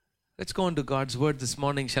Let's go on to God's word this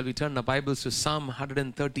morning. Shall we turn our Bibles to Psalm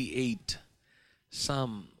 138?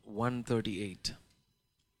 Psalm 138.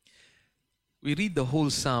 We read the whole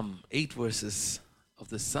psalm, 8 verses of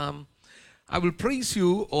the psalm. I will praise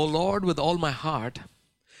you, O Lord, with all my heart.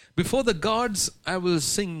 Before the gods, I will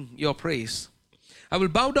sing your praise. I will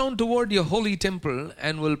bow down toward your holy temple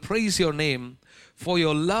and will praise your name for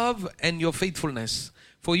your love and your faithfulness.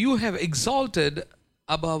 For you have exalted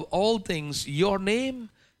above all things your name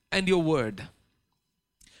and your word.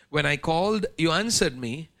 When I called, you answered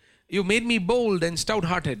me. You made me bold and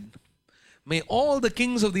stout-hearted. May all the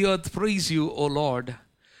kings of the earth praise you, O Lord,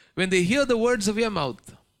 when they hear the words of your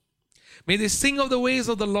mouth. May they sing of the ways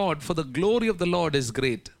of the Lord, for the glory of the Lord is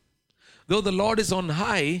great. Though the Lord is on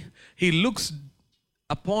high, he looks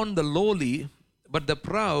upon the lowly, but the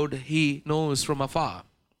proud he knows from afar.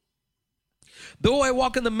 Though I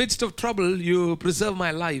walk in the midst of trouble, you preserve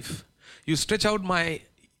my life. You stretch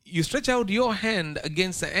out your hand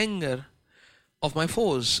against the anger of my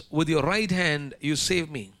foes. With your right hand you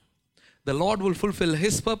save me. The Lord will fulfill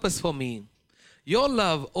his purpose for me. Your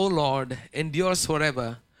love, O Lord, endures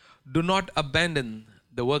forever. Do not abandon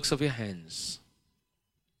the works of your hands.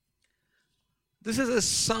 This is a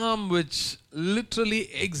psalm which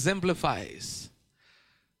literally exemplifies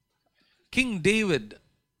King David,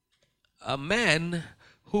 a man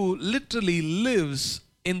who literally lives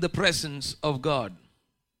in the presence of God.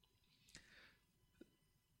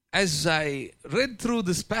 As I read through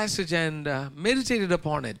this passage and meditated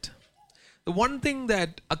upon it, the one thing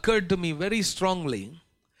that occurred to me very strongly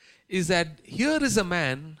is that here is a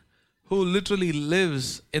man who literally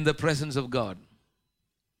lives in the presence of God.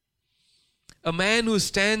 A man who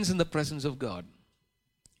stands in the presence of God.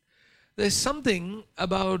 There's something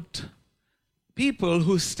about people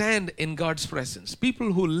who stand in God's presence,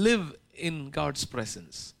 people who live in God's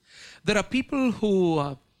presence. There are people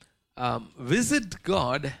who visit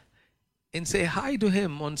God and say hi to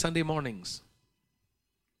him on Sunday mornings.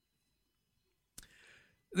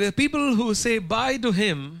 There are people who say bye to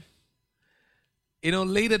him,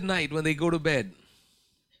 late at night when they go to bed.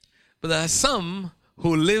 But there are some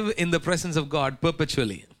who live in the presence of God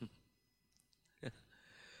perpetually.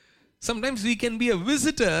 Sometimes we can be a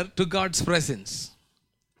visitor to God's presence,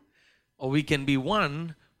 or we can be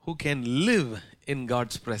one who can live in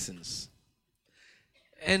God's presence.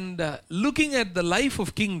 And looking at the life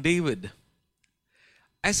of King David,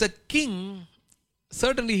 as a king,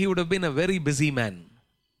 certainly he would have been a very busy man.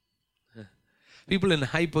 People in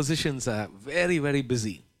high positions are very, very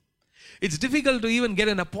busy. It's difficult to even get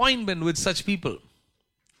an appointment with such people.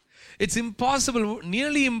 It's impossible,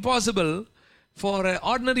 nearly impossible, for an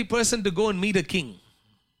ordinary person to go and meet a king.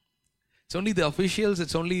 It's only the officials,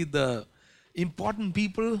 it's only the important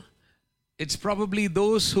people. It's probably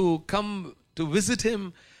those who come to visit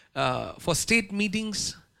him for state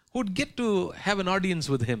meetings who would get to have an audience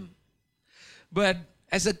with him. But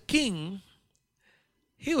as a king,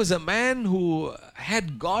 he was a man who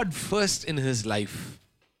had God first in his life.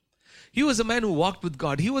 He was a man who walked with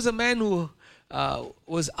God. He was a man who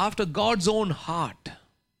was after God's own heart.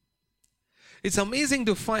 It's amazing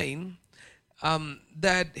to find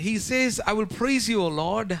that he says, I will praise you, O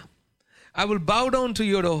Lord. I will bow down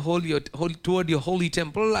to toward your holy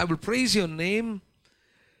temple. I will praise your name.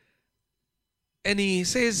 And he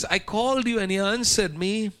says, I called you and you answered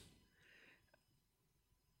me.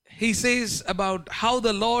 He says about how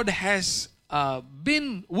the Lord has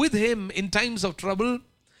been with him in times of trouble.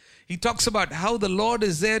 He talks about how the Lord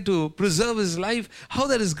is there to preserve his life, how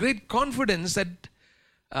there is great confidence that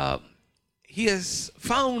he has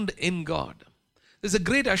found in God. There's a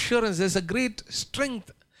great assurance, there's a great strength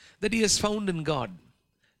that he has found in God.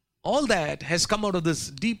 All that has come out of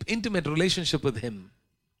this deep, intimate relationship with him.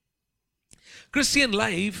 Christian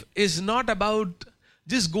life is not about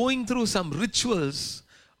just going through some rituals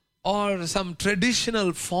or some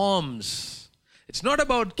traditional forms. It's not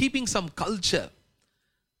about keeping some culture.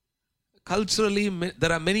 Culturally,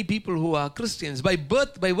 there are many people who are Christians. By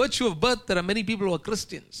birth, by virtue of birth, there are many people who are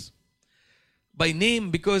Christians. By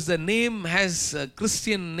name, because the name has a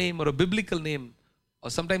Christian name or a biblical name, or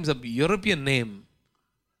sometimes a European name,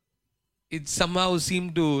 it somehow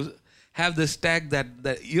seemed to have this tag that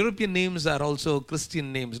the European names are also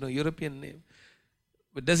Christian names. No, European name.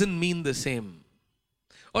 But doesn't mean the same.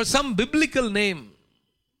 Or some biblical name.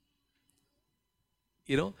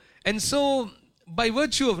 And so, by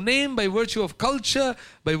virtue of name, by virtue of culture,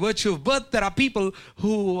 by virtue of birth, there are people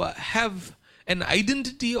who have an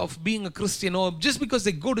identity of being a Christian, or just because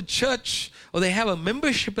they go to church or they have a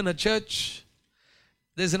membership in a church,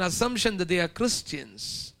 there's an assumption that they are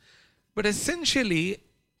Christians. But essentially,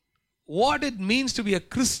 what it means to be a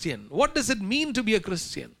Christian. What does it mean to be a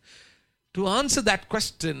Christian? To answer that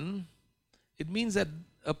question, it means that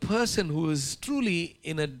a person who is truly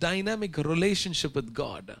in a dynamic relationship with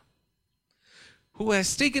God, who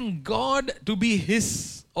has taken God to be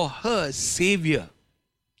his or her Savior,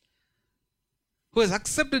 who has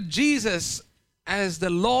accepted Jesus as the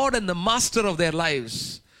Lord and the Master of their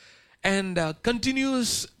lives, and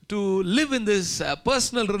continues to live in this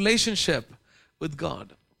personal relationship with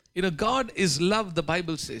God. You know, God is love, the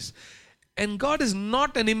Bible says. And God is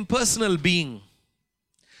not an impersonal being.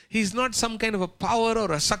 He's not some kind of a power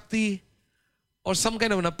or a Shakti or some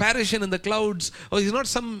kind of an apparition in the clouds, or he's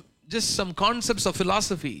not just some concepts of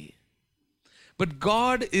philosophy. But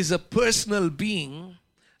God is a personal being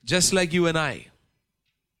just like you and I.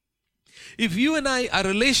 If you and I are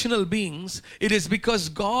relational beings, it is because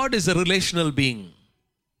God is a relational being.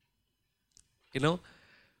 You know,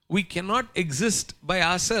 we cannot exist by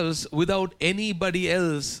ourselves without anybody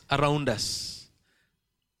else around us.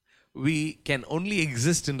 We can only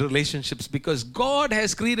exist in relationships because God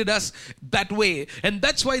has created us that way. And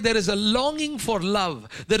that's why there is a longing for love.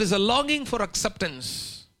 There is a longing for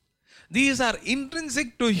acceptance. These are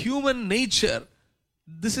intrinsic to human nature.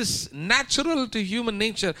 This is natural to human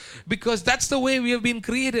nature because that's the way we have been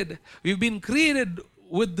created. We've been created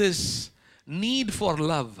with this need for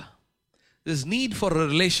love, this need for a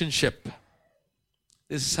relationship.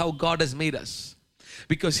 This is how God has made us.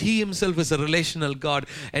 Because He Himself is a relational God,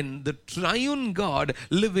 and the triune God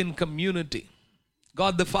live in community.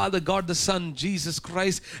 God the Father, God the Son, Jesus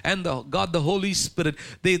Christ, and God the Holy Spirit.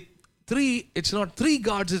 It's not three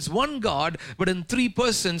gods, it's one God, but in three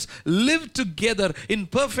persons live together in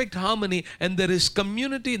perfect harmony, and there is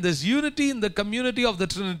community, there's unity in the community of the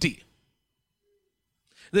Trinity.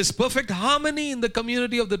 There's perfect harmony in the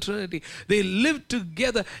community of the Trinity. They live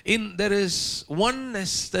together there is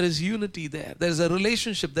oneness, there is unity there. There's a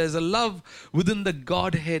relationship, there's a love within the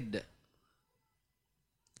Godhead.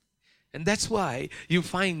 And that's why you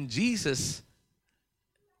find Jesus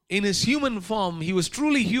in His human form. He was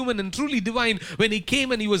truly human and truly divine when He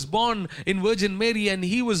came and He was born in Virgin Mary and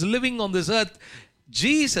He was living on this earth.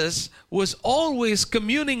 Jesus was always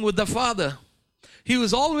communing with the Father. He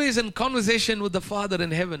was always in conversation with the Father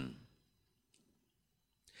in heaven.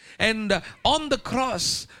 And on the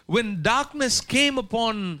cross, when darkness came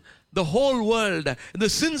upon the whole world, the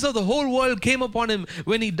sins of the whole world came upon Him,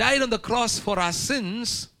 when He died on the cross for our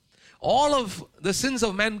sins, all of the sins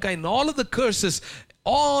of mankind, all of the curses,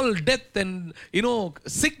 all death and,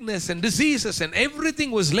 sickness and diseases and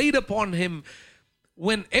everything was laid upon Him.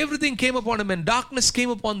 When everything came upon Him and darkness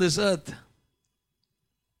came upon this earth,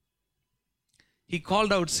 He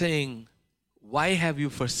called out saying, "Why have you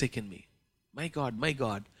forsaken me? My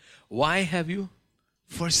God, why have you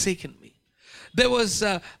forsaken me?" There was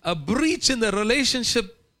a breach in the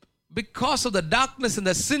relationship because of the darkness and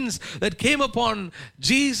the sins that came upon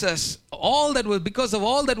Jesus. Because of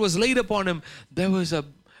all that was laid upon Him, there was a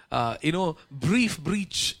brief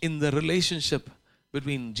breach in the relationship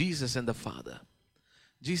between Jesus and the Father.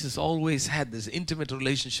 Jesus always had this intimate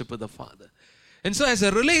relationship with the Father. And so as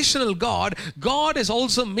a relational God, God has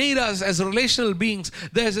also made us as relational beings.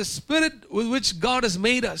 There's a spirit with which God has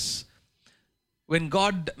made us. When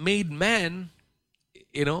God made man,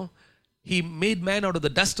 He made man out of the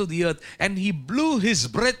dust of the earth and He blew His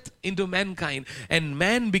breath into mankind and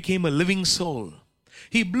man became a living soul.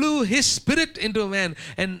 He blew His spirit into man.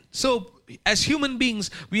 And so as human beings,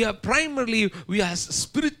 we are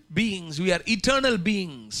spirit beings. We are eternal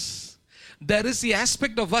beings. There is the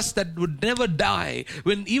aspect of us that would never die.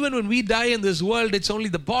 Even when we die in this world, it's only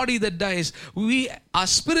the body that dies. Our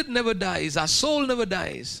spirit never dies. Our soul never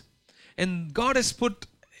dies. And God has put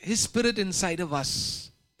His Spirit inside of us.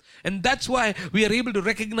 And that's why we are able to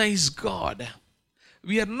recognize God.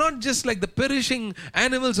 We are not just like the perishing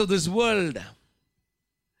animals of this world.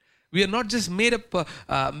 We are not just made up,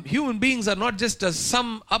 human beings are not just a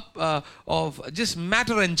sum up of just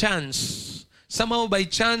matter and chance. Somehow by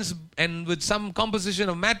chance and with some composition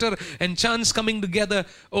of matter and chance coming together,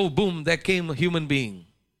 boom, there came a human being.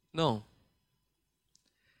 No.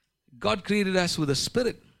 God created us with a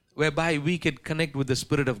spirit whereby we could connect with the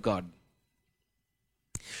Spirit of God.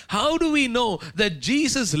 How do we know that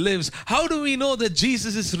Jesus lives? How do we know that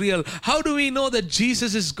Jesus is real? How do we know that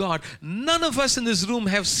Jesus is God? None of us in this room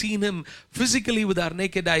have seen Him physically with our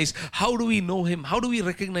naked eyes. How do we know Him? How do we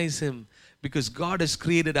recognize Him? Because God has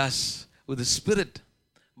created us with a spirit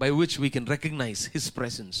by which we can recognize His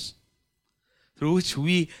presence, through which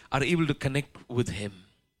we are able to connect with Him.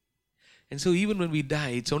 And so even when we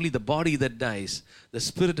die, it's only the body that dies. The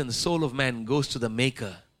spirit and the soul of man goes to the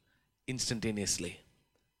Maker instantaneously.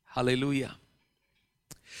 Hallelujah.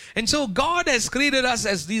 And so God has created us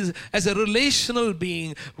as a relational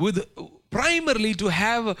being, with primarily to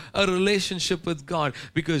have a relationship with God,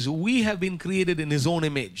 because we have been created in His own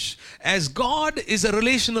image. As God is a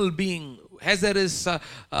relational being, as there is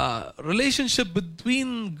a relationship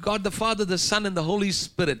between God the Father, the Son, and the Holy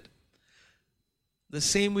Spirit, the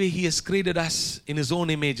same way He has created us in His own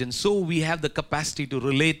image, and so we have the capacity to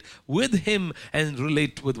relate with Him and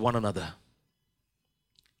relate with one another.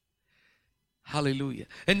 Hallelujah.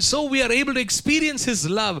 And so we are able to experience His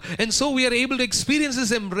love, and so we are able to experience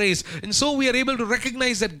His embrace, and so we are able to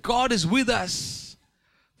recognize that God is with us.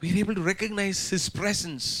 We are able to recognize His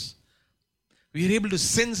presence. We are able to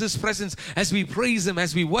sense His presence as we praise Him,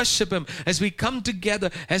 as we worship Him, as we come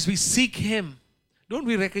together, as we seek Him. Don't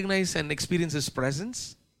we recognize and experience His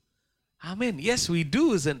presence? Amen. Yes, we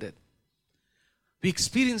do, isn't it? We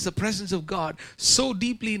experience the presence of God so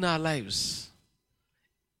deeply in our lives.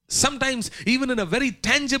 Sometimes even in a very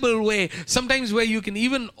tangible way. Sometimes where you can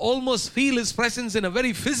even almost feel His presence in a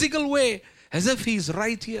very physical way, as if He's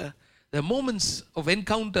right here. There are moments of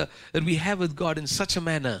encounter that we have with God in such a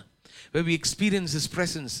manner, where we experience His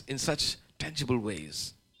presence in such tangible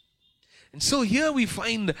ways. And so here we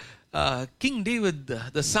find King David,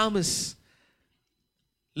 the psalmist,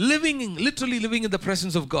 literally living in the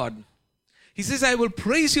presence of God. He says, I will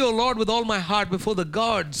praise you, O Lord, with all my heart. Before the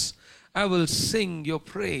gods, I will sing your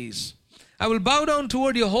praise. I will bow down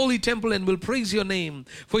toward your holy temple and will praise your name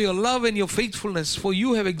for your love and your faithfulness, for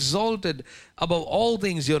you have exalted above all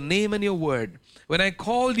things your name and your word. When I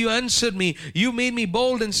called, you answered me. You made me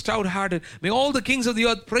bold and stout-hearted. May all the kings of the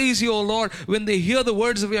earth praise you, O Lord, when they hear the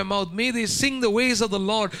words of your mouth. May they sing the ways of the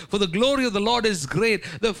Lord, for the glory of the Lord is great.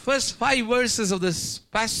 The first 5 verses of this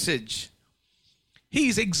passage, he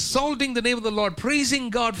is exalting the name of the Lord, praising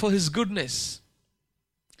God for His goodness,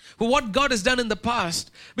 for what God has done in the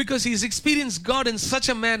past, because he's experienced God in such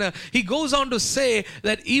a manner. He goes on to say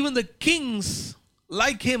that even the kings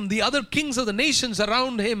like him, the other kings of the nations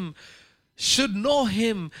around him, should know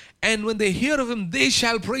him, and when they hear of him, they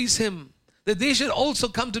shall praise him, that they should also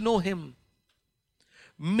come to know him.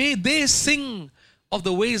 May they sing of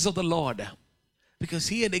the ways of the Lord, because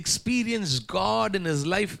he had experienced God in his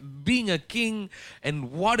life being a king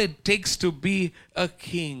and what it takes to be a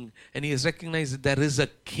king. And he has recognized that there is a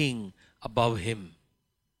king above him.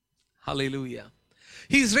 Hallelujah.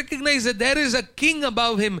 He's recognized that there is a king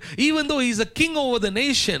above him. Even though he's a king over the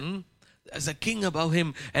nation, there's a king above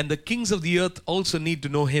him. And the kings of the earth also need to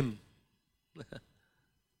know him.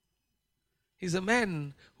 He's a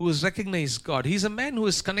man who has recognized God. He's a man who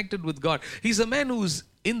is connected with God. He's a man who's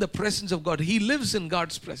in the presence of God. He lives in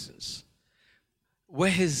God's presence,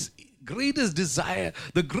 where his greatest desire,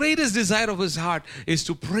 the greatest desire of his heart, is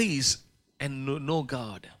to praise and know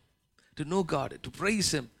God. To know God, to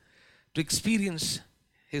praise him, to experience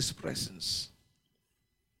his presence.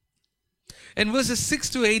 In verses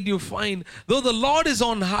 6 to 8 you find, though the Lord is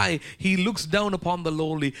on high, he looks down upon the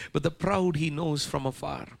lowly, but the proud he knows from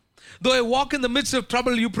afar. Though I walk in the midst of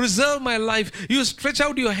trouble, you preserve my life. You stretch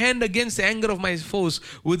out your hand against the anger of my foes.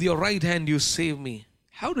 With your right hand you save me.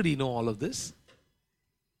 How did he know all of this?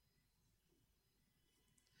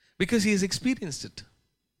 Because he has experienced it.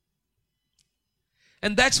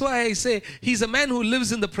 And that's why I say he's a man who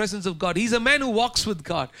lives in the presence of God. He's a man who walks with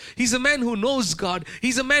God. He's a man who knows God.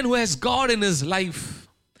 He's a man who has God in his life.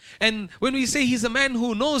 And when we say he's a man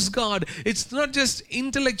who knows God, it's not just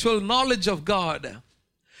intellectual knowledge of God.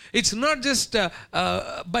 It's not just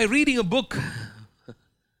by reading a book.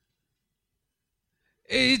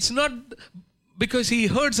 It's not because he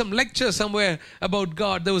heard some lecture somewhere about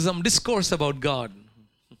God. There was some discourse about God.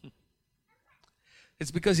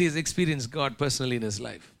 It's because he has experienced God personally in his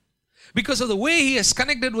life. Because of the way he has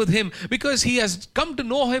connected with him. Because he has come to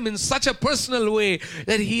know him in such a personal way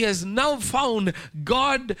that he has now found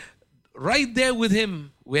God right there with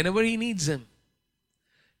him whenever he needs him.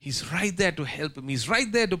 He's right there to help him. He's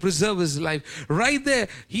right there to preserve his life. Right there.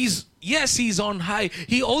 He's on high.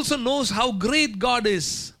 He also knows how great God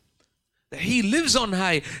is. That he lives on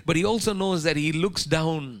high. But he also knows that he looks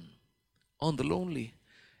down on the lonely.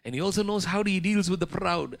 And he also knows how he deals with the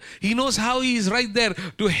proud. He knows how he is right there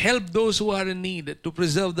to help those who are in need. To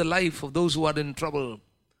preserve the life of those who are in trouble.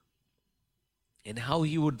 And how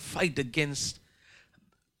he would fight against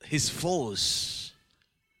his foes.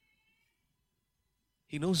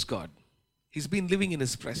 He knows God. He's been living in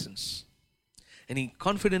his presence. And he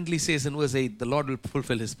confidently says in verse 8, the Lord will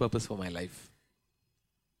fulfill his purpose for my life.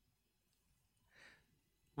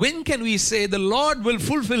 When can we say the Lord will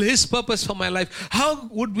fulfill his purpose for my life? How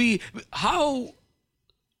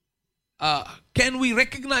can we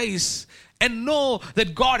recognize and know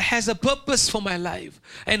that God has a purpose for my life?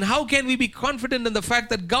 And how can we be confident in the fact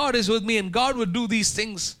that God is with me and God will do these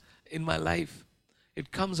things in my life?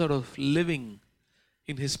 It comes out of living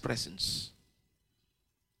in His presence.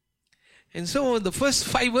 And so in the first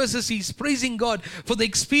 5 verses, he's praising God for the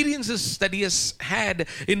experiences that he has had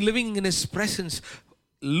in living in His presence,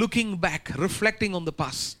 looking back, reflecting on the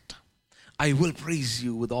past. I will praise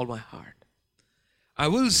you with all my heart. I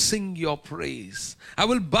will sing your praise. I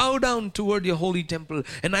will bow down toward your holy temple,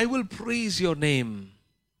 and I will praise your name.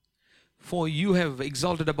 For you have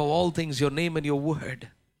exalted above all things your name and your word.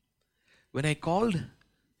 When I called,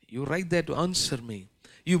 you were right there to answer me.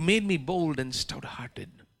 You made me bold and stout-hearted.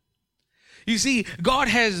 You see, God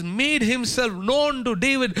has made Himself known to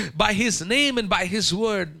David by His name and by His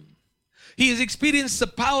word. He has experienced the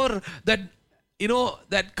power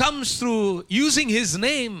that comes through using His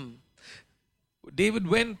name. David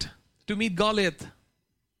went to meet Goliath.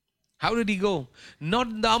 How did he go? Not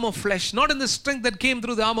in the arm of flesh, not in the strength that came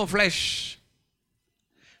through the arm of flesh.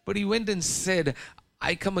 But he went and said,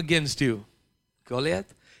 I come against you,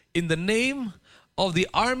 Goliath, in the name of the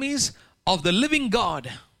armies of the living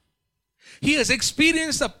God. He has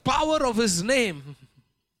experienced the power of His name.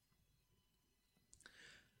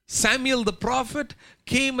 Samuel the prophet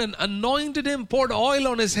came and anointed him, poured oil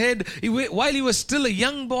on his head while he was still a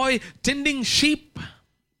young boy tending sheep.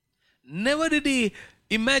 Never did he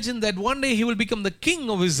imagine that one day he will become the king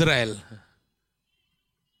of Israel.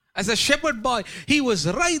 As a shepherd boy, he was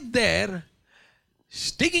right there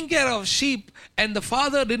taking care of sheep, and the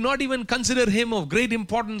father did not even consider him of great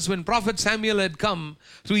importance when Prophet Samuel had come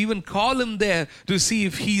to even call him there to see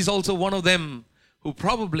if he's also one of them who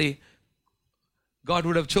probably God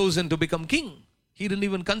would have chosen to become king. He didn't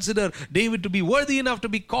even consider David to be worthy enough to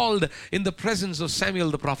be called in the presence of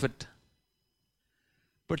Samuel the prophet.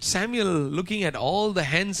 But Samuel, looking at all the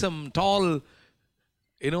handsome, tall,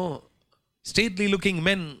 stately looking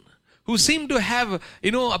men who seemed to have,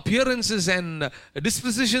 appearances and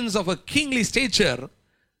dispositions of a kingly stature,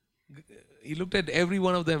 he looked at every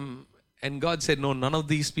one of them and God said, no, none of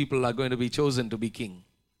these people are going to be chosen to be king.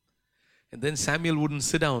 And then Samuel wouldn't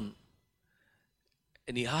sit down.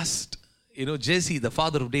 And he asked, Jesse, the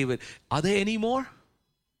father of David, are there any more?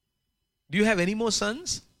 Do you have any more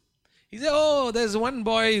sons? He said, oh, there's one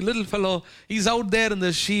boy, little fellow. He's out there in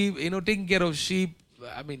the sheep, taking care of sheep.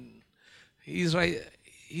 I mean, he's right.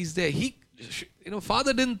 He's there.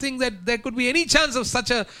 Father didn't think that there could be any chance of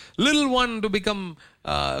such a little one to become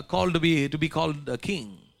called to be called a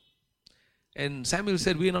king. And Samuel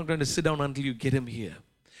said, we're not going to sit down until you get him here.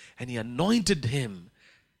 And he anointed him.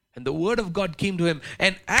 And the word of God came to him.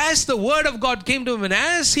 And as the word of God came to him, and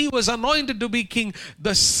as he was anointed to be king,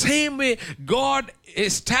 the same way God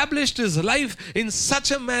established his life in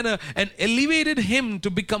such a manner and elevated him to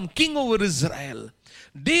become king over Israel.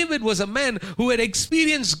 David was a man who had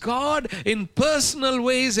experienced God in personal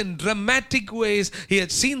ways, in dramatic ways. He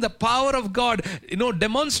had seen the power of God,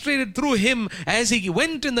 demonstrated through him as he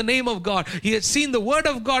went in the name of God. He had seen the word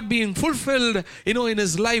of God being fulfilled, in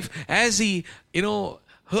his life as he,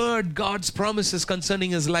 heard God's promises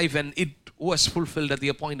concerning his life, and it was fulfilled at the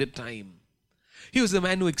appointed time. He was the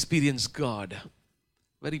man who experienced God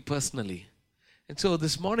very personally. And so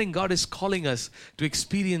this morning God is calling us to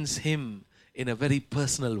experience Him in a very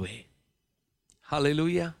personal way.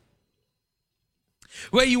 Hallelujah.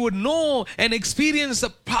 Where you would know and experience the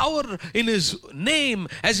power in His name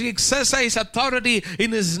as you exercise authority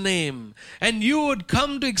in His name. And you would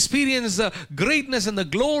come to experience the greatness and the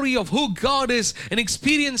glory of who God is and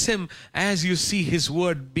experience Him as you see His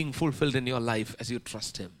word being fulfilled in your life as you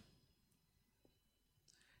trust Him.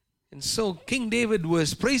 And so King David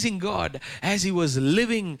was praising God as he was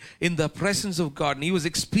living in the presence of God. And he was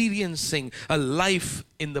experiencing a life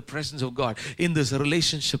in the presence of God, in this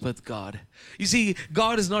relationship with God. You see,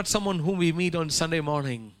 God is not someone whom we meet on Sunday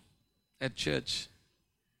morning at church.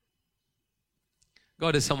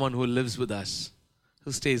 God is someone who lives with us,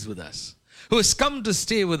 who stays with us, who has come to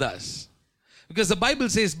stay with us. Because the Bible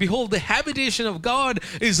says, behold, the habitation of God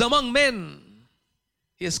is among men.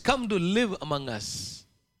 He has come to live among us.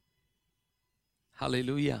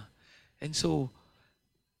 Hallelujah. And so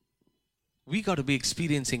we got to be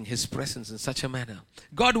experiencing His presence in such a manner.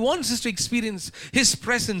 God wants us to experience His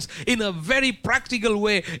presence in a very practical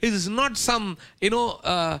way. It is not some,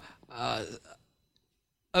 a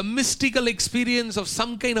mystical experience of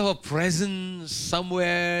some kind of a presence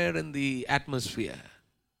somewhere in the atmosphere.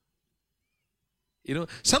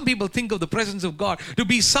 Some people think of the presence of God to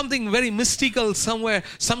be something very mystical somewhere,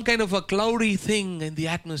 some kind of a cloudy thing in the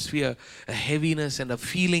atmosphere, a heaviness and a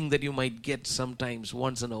feeling that you might get sometimes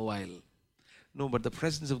once in a while. No, but the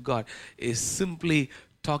presence of God is simply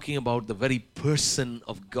talking about the very person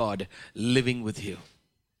of God living with you.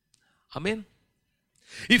 Amen.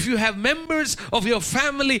 If you have members of your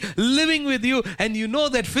family living with you and you know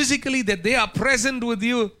that physically that they are present with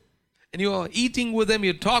you, and you are eating with them,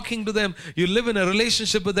 you're talking to them, you live in a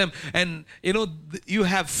relationship with them, and you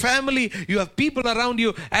have family, you have people around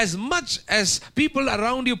you. As much as people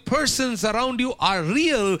around you, persons around you are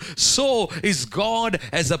real, so is God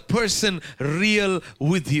as a person real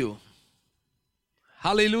with you.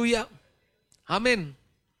 Hallelujah. Amen.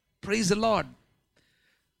 Praise the Lord.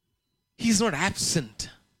 He's not absent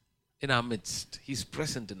in our midst. He's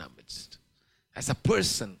present in our midst as a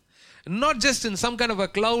person. Not just in some kind of a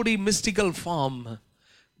cloudy, mystical form,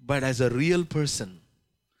 but as a real person.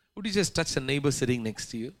 Would you just touch a neighbor sitting next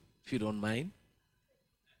to you, if you don't mind?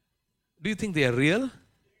 Do you think they are real?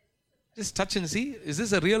 Just touch and see. Is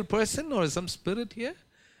this a real person or some spirit here?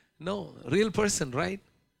 No, real person, right?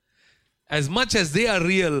 As much as they are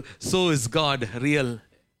real, so is God real.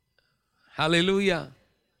 Hallelujah.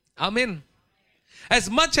 Amen. As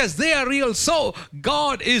much as they are real, so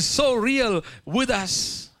God is so real with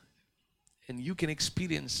us. And you can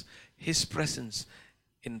experience His presence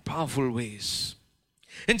in powerful ways.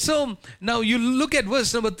 And so now you look at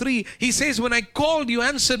verse number 3. He says, when I called, you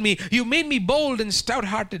answered me. You made me bold and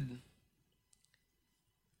stout-hearted.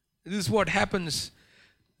 This is what happens.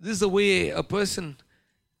 This is the way a person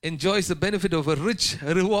enjoys the benefit of a rich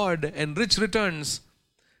reward and rich returns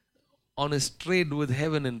on his trade with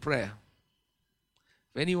heaven in prayer.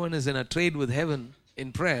 If anyone is in a trade with heaven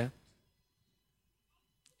in prayer,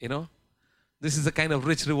 this is the kind of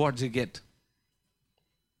rich rewards you get.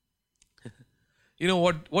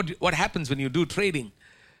 What happens when you do trading?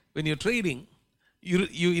 When you're trading,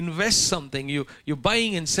 you invest something, you're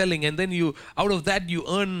buying and selling, and then out of that you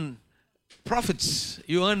earn profits,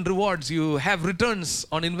 you earn rewards, you have returns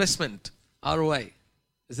on investment, ROI,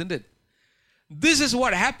 isn't it? This is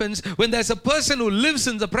what happens when there's a person who lives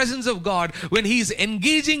in the presence of God, when he's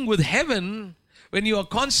engaging with heaven. When you are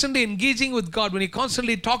constantly engaging with God, when you're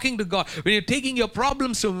constantly talking to God, when you're taking your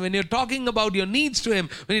problems to Him, when you're talking about your needs to Him,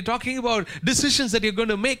 when you're talking about decisions that you're going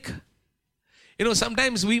to make.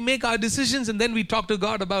 Sometimes we make our decisions and then we talk to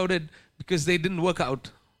God about it because they didn't work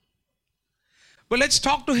out. But let's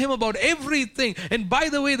talk to Him about everything. And by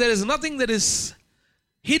the way, there is nothing that is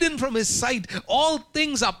hidden from His sight. All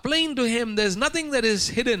things are plain to Him. There's nothing that is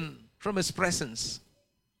hidden from His presence.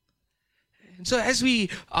 And so as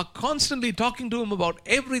we are constantly talking to Him about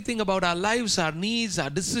everything, about our lives, our needs,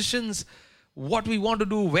 our decisions, what we want to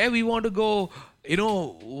do, where we want to go,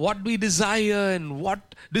 what we desire and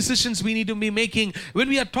what decisions we need to be making. When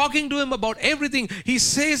we are talking to Him about everything, He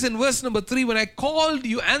says in verse number 3, when I called,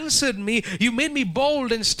 you answered me. You made me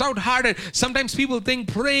bold and stout-hearted. Sometimes people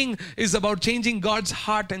think praying is about changing God's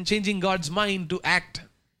heart and changing God's mind to act.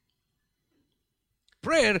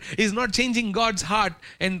 Prayer is not changing God's heart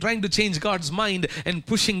and trying to change God's mind and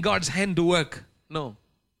pushing God's hand to work. No.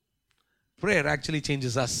 Prayer actually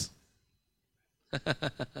changes us.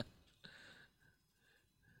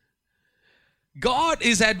 God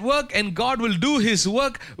is at work and God will do His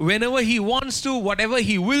work whenever He wants to, whatever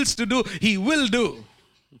He wills to do, He will do.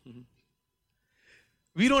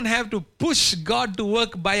 We don't have to push God to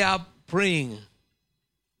work by our praying.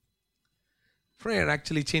 Prayer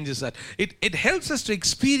actually changes that. It helps us to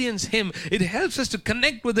experience Him. It helps us to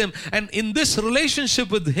connect with Him. And in this relationship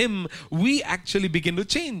with Him, we actually begin to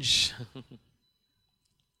change.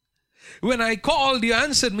 When I called, you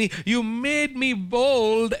answered me. You made me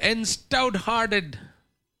bold and stout-hearted.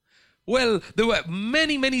 Well, there were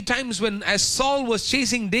many, many times when as Saul was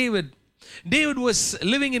chasing David, David was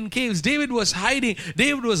living in caves. David was hiding.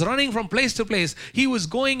 David was running from place to place. He was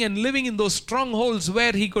going and living in those strongholds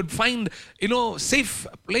where he could find, safe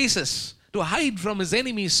places to hide from his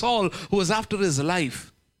enemy Saul, who was after his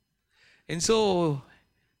life. And so,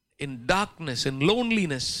 in darkness, in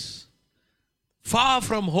loneliness, far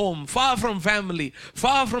from home, far from family,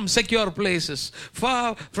 far from secure places,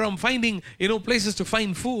 far from finding, places to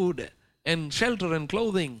find food and shelter and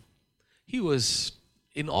clothing, he was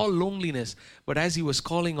in all loneliness. But as he was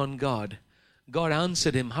calling on God, God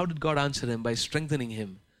answered him. How did God answer him? By strengthening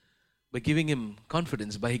him, by giving him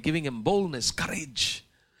confidence, by giving him boldness, courage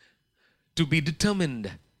to be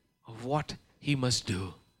determined of what he must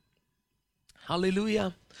do.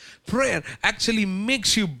 Hallelujah. Prayer actually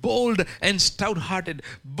makes you bold and stout-hearted.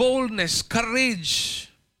 Boldness,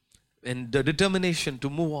 courage, and the determination to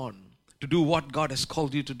move on, to do what God has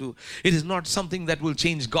called you to do. It is not something that will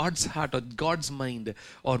change God's heart or God's mind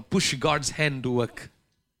or push God's hand to work.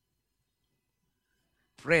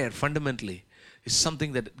 Prayer fundamentally is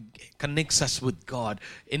something that connects us with God,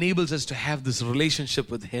 enables us to have this relationship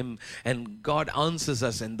with Him, and God answers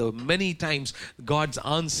us. And the many times God's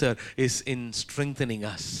answer is in strengthening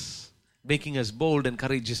us, making us bold and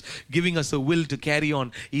courageous, giving us the will to carry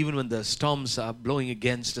on even when the storms are blowing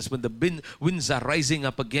against us, when the winds are rising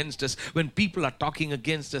up against us, when people are talking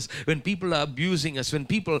against us, when people are abusing us, when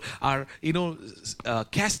people are,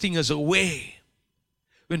 casting us away,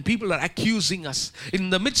 when people are accusing us, in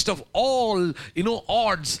the midst of all,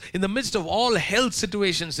 odds, in the midst of all health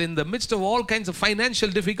situations, in the midst of all kinds of financial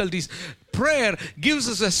difficulties, prayer gives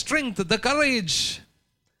us the strength, the courage,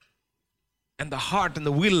 and the heart and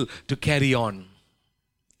the will to carry on.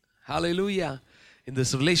 Hallelujah. In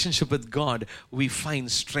this relationship with God, we find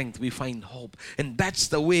strength, we find hope. And that's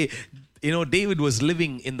the way, David was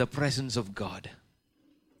living in the presence of God.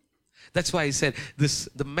 That's why I said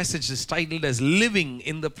the message is titled as Living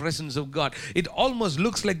in the Presence of God. It almost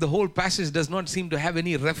looks like the whole passage does not seem to have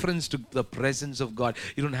any reference to the presence of God.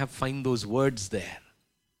 You don't find those words there.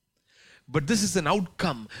 But this is an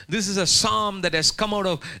outcome. This is a psalm that has come out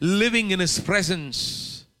of living in His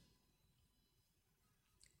presence.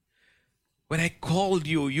 When I called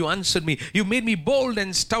you, you answered me. You made me bold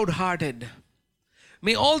and stout-hearted.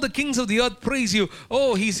 May all the kings of the earth praise you.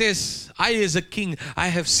 Oh, he says, I as a king, I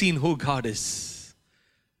have seen who God is.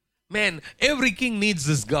 Man, every king needs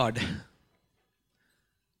this God.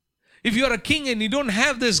 If you are a king and you don't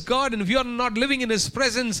have this God, and if you are not living in His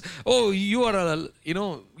presence, oh, you're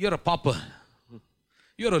a pauper.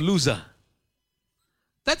 You're a loser.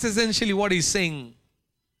 That's essentially what he's saying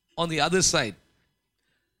on the other side.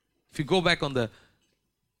 If you go back on the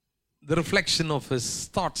reflection of his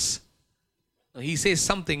thoughts, he says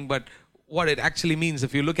something, but what it actually means,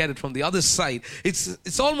 if you look at it from the other side,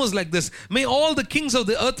 it's almost like this. May all the kings of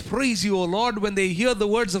the earth praise you, O Lord, when they hear the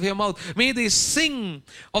words of your mouth. May they sing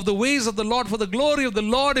of the ways of the Lord, for the glory of the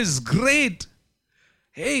Lord is great.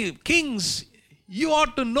 Hey, kings, you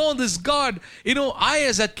ought to know this God. I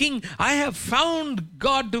as a king, I have found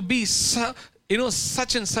God to be such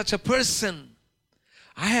and such a person.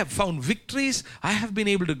 I have found victories. I have been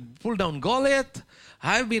able to pull down Goliath.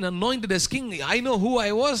 I have been anointed as king. I know who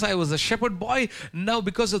I was. I was a shepherd boy. Now,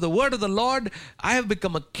 because of the word of the Lord, I have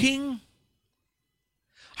become a king.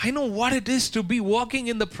 I know what it is to be walking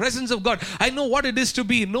in the presence of God. I know what it is to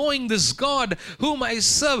be knowing this God whom I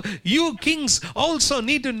serve. You kings also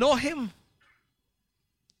need to know Him.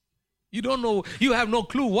 You don't know, you have no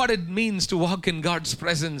clue what it means to walk in God's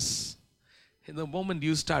presence. In the moment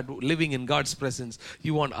you start living in God's presence,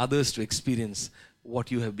 you want others to experience what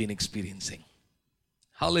you have been experiencing.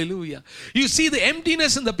 Hallelujah. You see the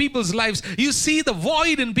emptiness in the people's lives. You see the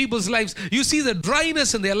void in people's lives. You see the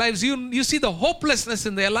dryness in their lives. You see the hopelessness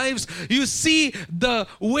in their lives. You see the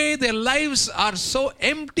way their lives are so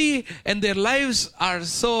empty and their lives are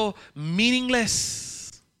so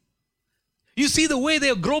meaningless. You see the way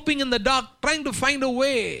they are groping in the dark, trying to find a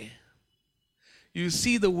way. You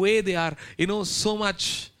see the way they are, so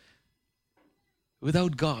much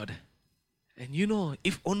without God. And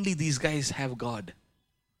if only these guys have God.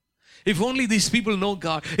 If only these people know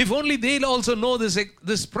God. If only they'll also know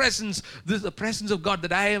this presence, the presence of God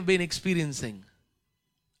that I have been experiencing.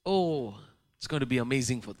 Oh, it's going to be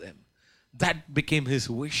amazing for them. That became his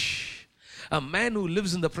wish. A man who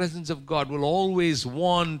lives in the presence of God will always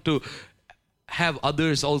want to have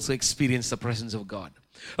others also experience the presence of God.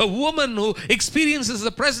 A woman who experiences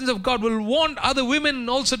the presence of God will want other women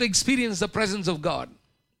also to experience the presence of God.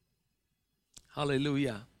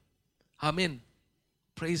 Hallelujah. Amen.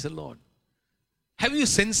 Praise the Lord. Have you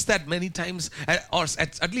sensed that many times, or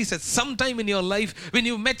at least at some time in your life, when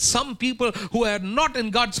you met some people who are not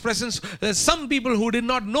in God's presence? There's some people who did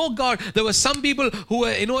not know God. There were some people who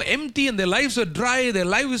were, empty, and their lives were dry. Their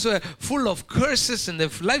lives were full of curses, and their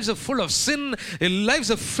lives are full of sin. Their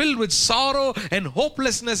lives are filled with sorrow and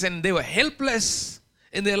hopelessness, and they were helpless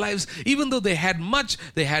in their lives. Even though they had much,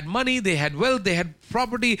 they had money, they had wealth, they had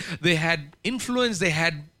property, they had influence, they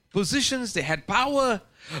had positions, they had power.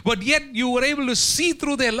 But yet you were able to see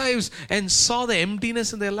through their lives and saw the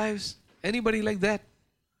emptiness in their lives. Anybody like that?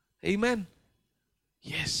 Amen.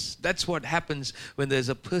 Yes, that's what happens when there's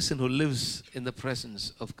a person who lives in the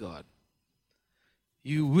presence of God.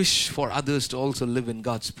 You wish for others to also live in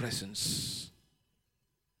God's presence.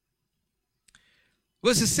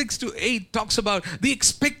 Verses 6 to 8 talks about the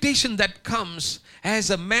expectation that comes as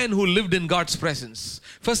a man who lived in God's presence.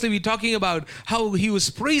 Firstly, we're talking about how he was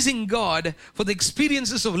praising God for the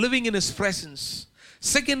experiences of living in His presence.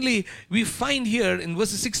 Secondly, we find here in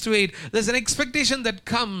verses 6 to 8, there's an expectation that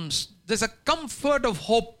comes. There's a comfort of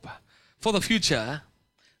hope for the future.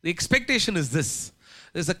 The expectation is this,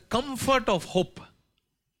 There's a comfort of hope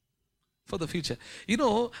for the future. You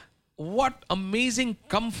know, what amazing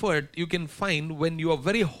comfort you can find when you are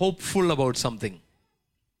very hopeful about something.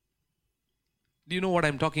 Do you know what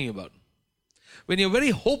I'm talking about? When you're very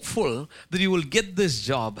hopeful that you will get this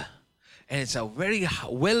job, and it's a very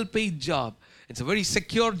well-paid job, it's a very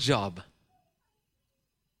secure job.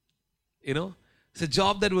 You know, it's a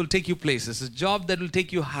job that will take you places. It's a job that will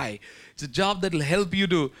take you high. It's a job that will help you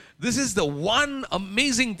to. This is the one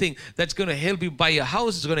amazing thing that's going to help you buy a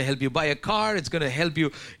house. It's going to help you buy a car. It's going to help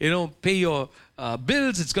you, pay your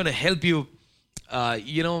bills. It's going to help you,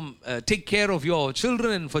 take care of your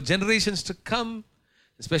children and for generations to come.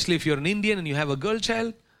 Especially if you're an Indian and you have a girl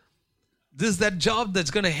child. This is that job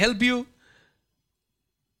that's going to help you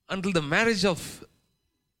until the marriage of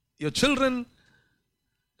your children.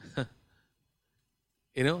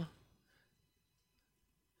 This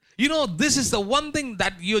is the one thing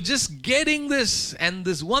that you're just getting this, and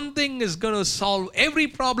this one thing is going to solve every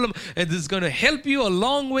problem, and this is going to help you a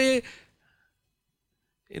long way.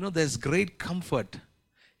 There's great comfort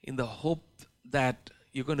in the hope that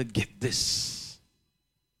you're going to get this.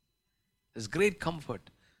 There's great comfort.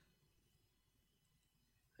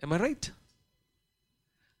 Am I right?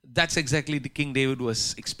 That's exactly the King David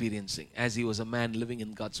was experiencing as he was a man living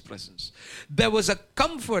in God's presence. There was a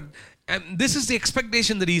comfort, and this is the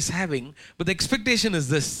expectation that he's having, but the expectation is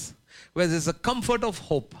this, where there's a comfort of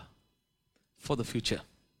hope for the future.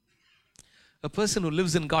 A person who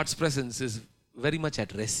lives in God's presence is very much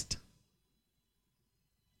at rest.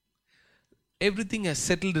 Everything has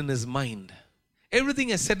settled in his mind. Everything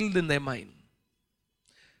has settled in their mind.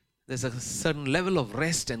 There's a certain level of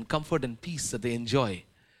rest and comfort and peace that they enjoy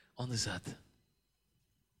on this earth.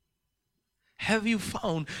 Have you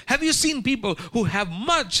seen people who have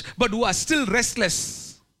much but who are still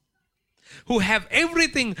restless? Who have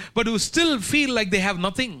everything but who still feel like they have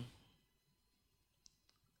nothing?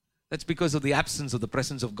 That's because of the absence of the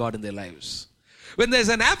presence of God in their lives. When there's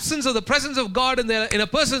an absence of the presence of God in a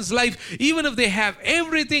person's life, even if they have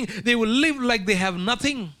everything, they will live like they have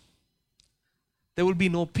nothing. There will be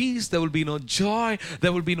no peace, there will be no joy,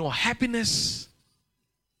 there will be no happiness.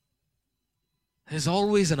 There's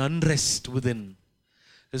always an unrest within.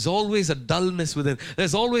 There's always a dullness within.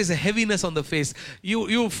 There's always a heaviness on the face.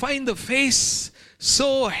 You'll find the face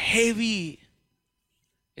so heavy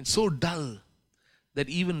and so dull that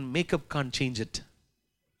even makeup can't change it.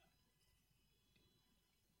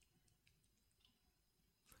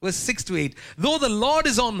 Verse 6 to 8. Though the Lord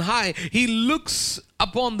is on high, he looks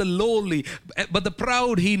upon the lowly, but the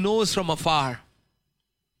proud he knows from afar.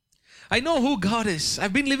 I know who God is.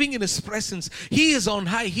 I've been living in his presence. He is on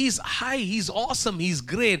high. He's awesome, he's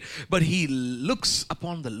great. But he looks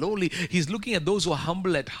upon the lowly. He's looking at those who are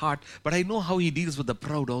humble at heart. But I know how he deals with the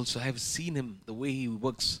proud also. I've seen him, the way he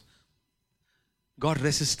works. God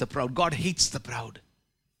resists the proud. God hates the proud.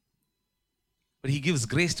 But he gives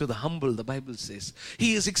grace to the humble, the Bible says.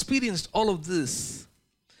 He has experienced all of this.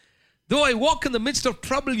 Though I walk in the midst of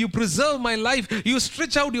trouble, you preserve my life. You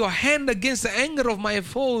stretch out your hand against the anger of my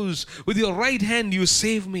foes. With your right hand, you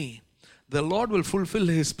save me. The Lord will fulfill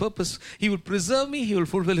his purpose. He will preserve me. He will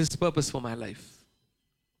fulfill his purpose for my life.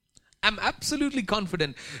 I'm absolutely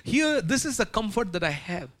confident. Here, this is the comfort that I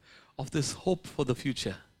have of this hope for the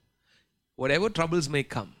future. Whatever troubles may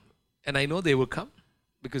come, and I know they will come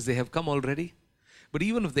because they have come already. But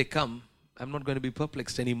even if they come, I'm not going to be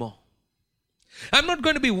perplexed anymore. I'm not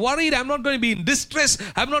going to be worried. I'm not going to be in distress.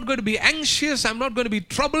 I'm not going to be anxious. I'm not going to be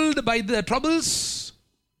troubled by the troubles.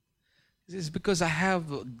 This is because I have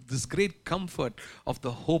this great comfort of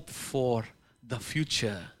the hope for the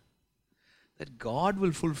future. That God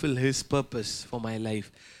will fulfill his purpose for my life.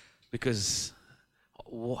 Because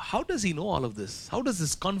how does he know all of this? How does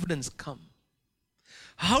this confidence come?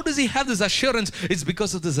 How does he have this assurance? It's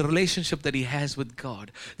because of this relationship that he has with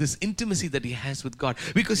God. This intimacy that he has with God.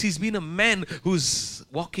 Because he's been a man who's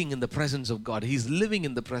walking in the presence of God. He's living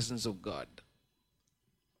in the presence of God.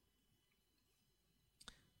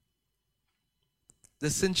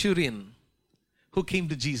 The centurion who came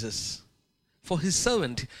to Jesus for his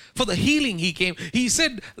servant, for the healing he came. He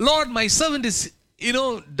said, Lord, my servant is,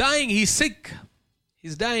 dying. He's sick.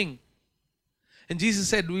 He's dying. And Jesus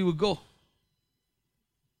said, we will go.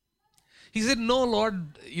 He said, no,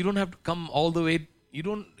 Lord, you don't have to come all the way.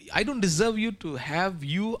 I don't deserve you to have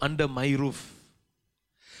you under my roof.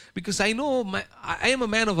 Because I know I am a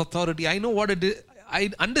man of authority. I know what it is.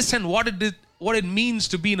 I understand what it means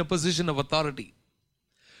to be in a position of authority.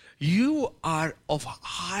 You are of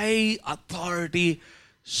high authority,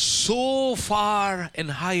 so far and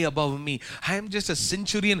high above me. I am just a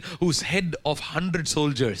centurion who's head of 100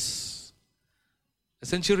 soldiers. A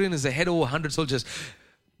centurion is the head over 100 soldiers.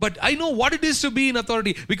 But I know what it is to be in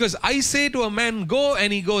authority, because I say to a man, go,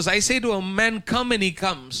 and he goes. I say to a man, come, and he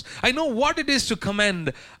comes. I know what it is to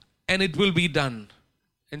command, and it will be done.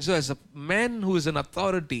 And so as a man who is an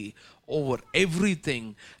authority over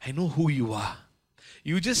everything, I know who you are.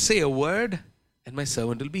 You just say a word, and my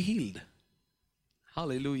servant will be healed.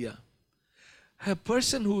 Hallelujah. A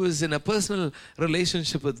person who is in a personal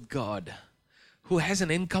relationship with God, who has an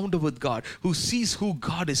encounter with God, who sees who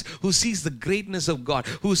God is, who sees the greatness of God,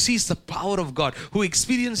 who sees the power of God, who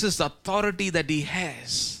experiences the authority that he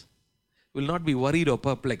has, will not be worried or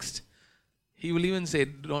perplexed. He will even say,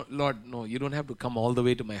 Lord, no, you don't have to come all the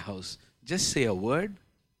way to my house. Just say a word,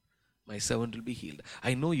 my servant will be healed.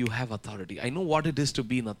 I know you have authority. I know what it is to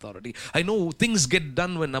be in authority. I know things get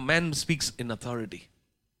done when a man speaks in authority.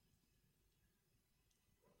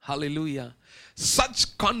 Hallelujah.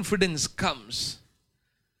 Such confidence comes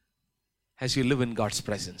as you live in God's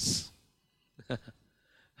presence.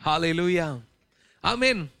 Hallelujah.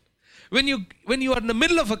 Amen. When you are in the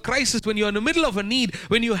middle of a crisis, when you are in the middle of a need,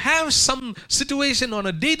 when you have some situation on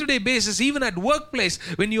a day-to-day basis, even at workplace,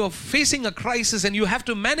 when you are facing a crisis and you have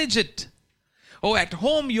to manage it, or at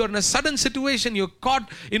home you're in a sudden situation, you're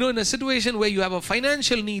caught in a situation where you have a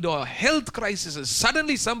financial need or a health crisis, and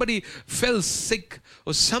suddenly somebody fell sick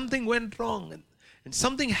or something went wrong, and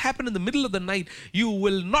something happened in the middle of the night, you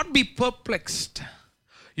will not be perplexed.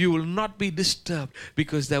 You will not be disturbed,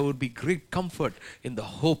 because there will be great comfort in the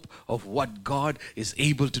hope of what God is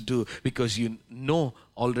able to do, because you know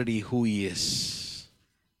already who He is.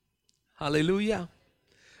 Hallelujah.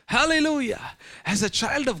 Hallelujah. As a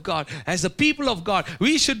child of God, as a people of God,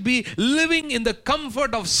 we should be living in the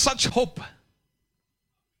comfort of such hope.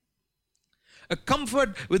 A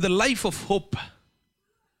comfort with a life of hope.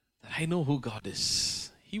 I know who God is.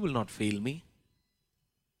 He will not fail me.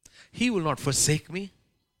 He will not forsake me.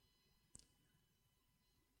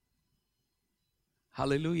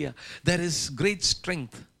 Hallelujah. There is great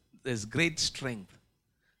strength. There's great strength.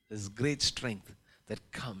 There's great strength that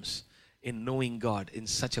comes in knowing God in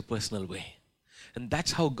such a personal way. And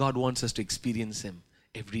that's how God wants us to experience Him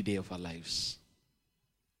every day of our lives.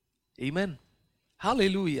 Amen.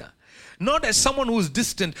 Hallelujah. Not as someone who is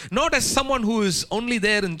distant, not as someone who is only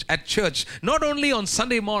there at church, not only on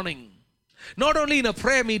Sunday morning, not only in a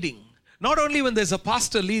prayer meeting, not only when there's a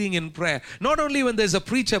pastor leading in prayer, not only when there's a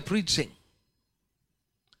preacher preaching,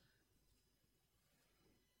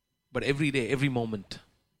 but every day, every moment.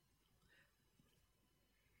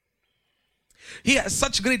 He has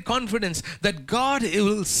such great confidence that God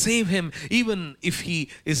will save him even if he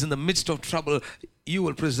is in the midst of trouble. You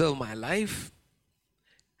will preserve my life.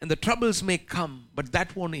 And the troubles may come, but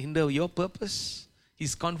that won't hinder your purpose.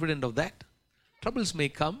 He's confident of that. Troubles may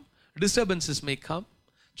come, disturbances may come,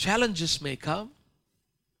 challenges may come,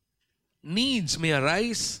 needs may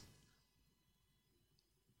arise.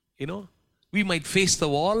 We might face the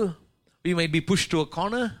wall. We might be pushed to a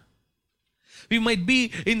corner. We might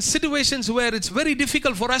be in situations where it's very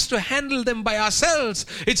difficult for us to handle them by ourselves.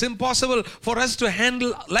 It's impossible for us to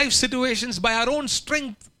handle life situations by our own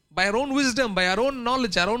strength, by our own wisdom, by our own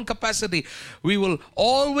knowledge, our own capacity. We will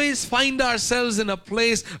always find ourselves in a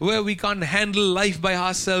place where we can't handle life by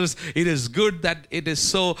ourselves. It is good that it is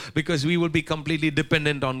so, because we will be completely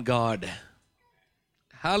dependent on God.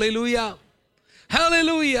 Hallelujah.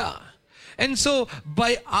 Hallelujah. And so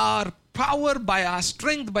by our power, by our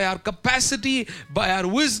strength, by our capacity, by our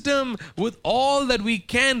wisdom, with all that we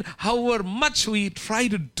can, however much we try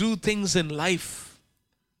to do things in life,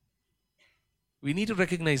 we need to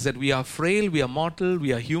recognize that we are frail, we are mortal,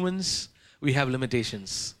 we are humans, we have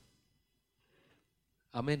limitations.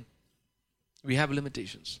 Amen. We have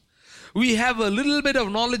limitations. We have a little bit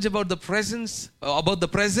of knowledge about the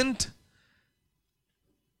present,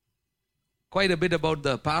 quite a bit about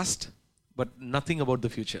the past, but nothing about the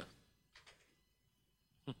future.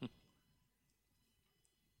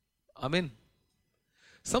 Amen.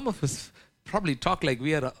 Some of us probably talk like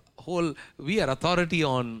we are authority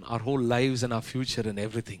on our whole lives and our future and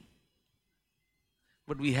everything.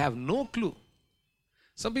 But we have no clue.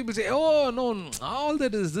 Some people say, oh no, all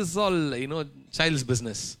that is, this is all, child's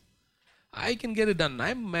business. I can get it done.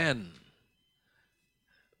 I'm a man.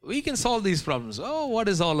 We can solve these problems. Oh, what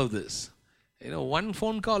is all of this? One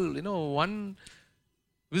phone call, one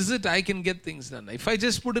visit, I can get things done. If I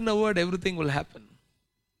just put in a word, everything will happen.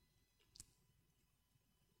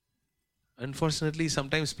 Unfortunately,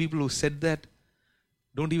 sometimes people who said that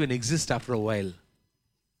don't even exist after a while.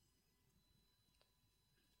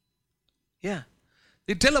 Yeah.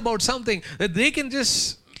 They tell about something that they can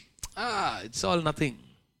just, it's all nothing.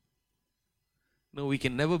 No, we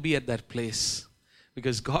can never be at that place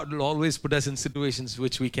Because God will always put us in situations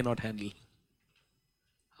which we cannot handle.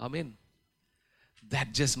 Amen.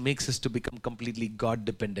 That just makes us to become completely God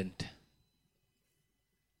dependent.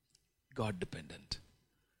 God dependent.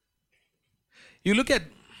 You look at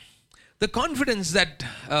the confidence that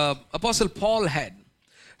Apostle Paul had.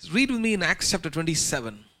 Read with me in Acts chapter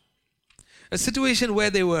 27. A situation where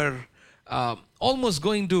they were almost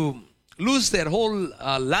going to lose their whole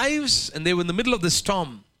lives, and they were in the middle of the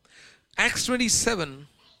storm. Acts 27,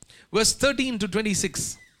 verse 13 to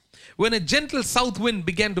 26. When a gentle south wind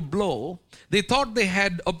began to blow, they thought they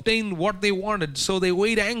had obtained what they wanted, so they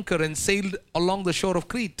weighed anchor and sailed along the shore of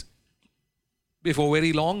Crete. Before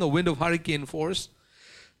very long, a wind of hurricane force,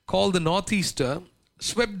 called the northeaster,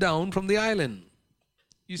 swept down from the island.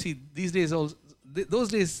 You see, these days, those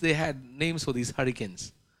days they had names for these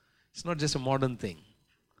hurricanes. It's not just a modern thing.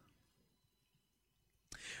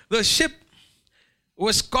 The ship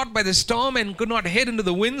was caught by the storm and could not head into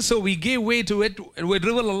the wind, so we gave way to it and were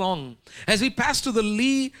driven along. As we passed to the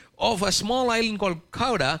lee of a small island called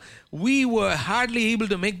Cauda, we were hardly able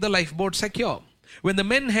to make the lifeboat secure. When the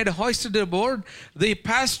men had hoisted it aboard, they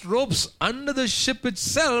passed ropes under the ship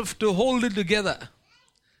itself to hold it together.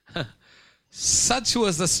 Such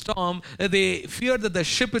was the storm that they feared that the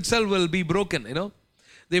ship itself will be broken,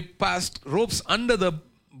 They passed ropes under the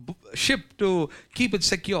ship to keep it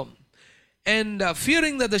secure. And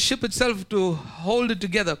fearing that the ship itself to hold it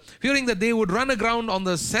together, fearing that they would run aground on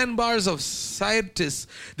the sandbars of Syrtis,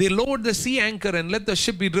 they lowered the sea anchor and let the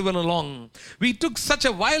ship be driven along. We took such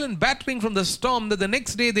a violent battering from the storm that the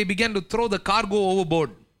next day they began to throw the cargo overboard.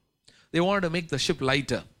 They wanted to make the ship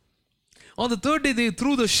lighter. On the third day, they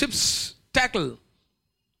threw the ship's tackle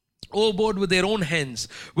overboard with their own hands.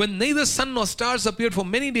 When neither sun nor stars appeared for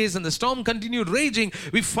many days and the storm continued raging,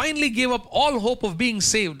 we finally gave up all hope of being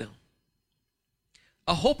saved.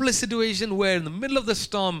 A hopeless situation where in the middle of the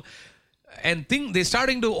storm and they're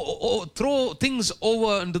starting to throw things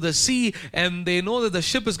over into the sea, and they know that the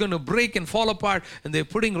ship is going to break and fall apart, and they're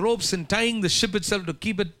putting ropes and tying the ship itself to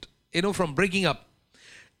keep it from breaking up.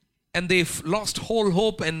 And they've lost whole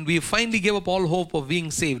hope, and we finally gave up all hope of being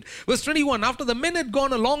saved. Verse 21, after the men had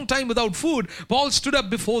gone a long time without food, Paul stood up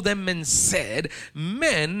before them and said,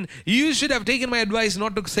 "Men, you should have taken my advice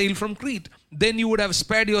not to sail from Crete. Then you would have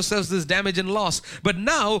spared yourselves this damage and loss. But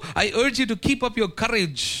now I urge you to keep up your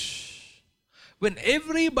courage." When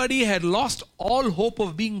everybody had lost all hope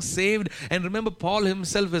of being saved, and remember, Paul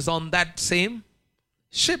himself is on that same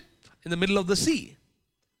ship in the middle of the sea.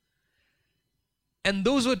 And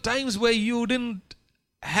those were times where you didn't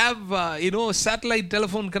have, satellite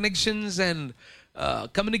telephone connections and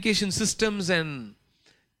communication systems and,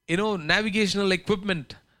 navigational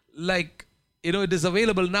equipment like, it is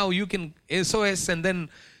available now. You can SOS, and then,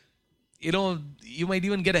 you might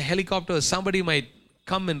even get a helicopter. Somebody might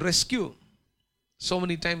come and rescue. So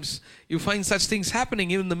many times you find such things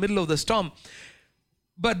happening even in the middle of the storm.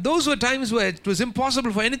 But those were times where it was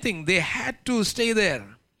impossible for anything. They had to stay there.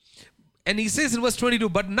 And he says in verse 22,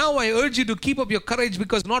 "But now I urge you to keep up your courage,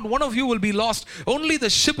 because not one of you will be lost. Only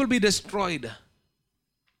the ship will be destroyed."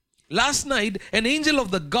 Last night, an angel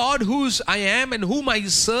of the God whose I am and whom I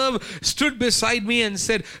serve stood beside me and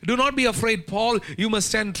said, "Do not be afraid, Paul. You must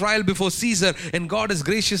stand trial before Caesar, and God has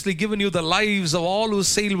graciously given you the lives of all who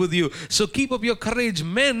sail with you. So keep up your courage,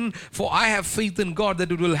 men, for I have faith in God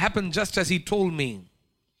that it will happen just as he told me.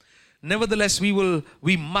 Nevertheless,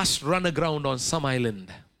 we must run aground on some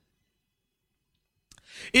island."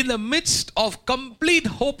 In the midst of complete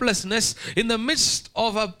hopelessness, in the midst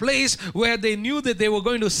of a place where they knew that they were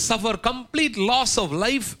going to suffer complete loss of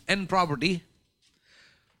life and property,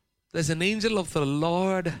 there's an angel of the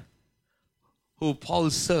Lord who Paul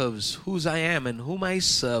serves, whose I am and whom I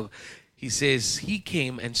serve. He says, he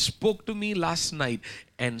came and spoke to me last night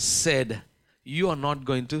and said, "You are not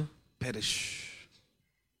going to perish.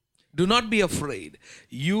 Do not be afraid.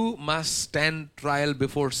 You must stand trial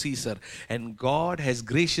before Caesar, and God has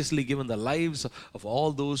graciously given the lives of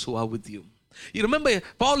all those who are with you." You remember,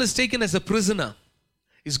 Paul is taken as a prisoner.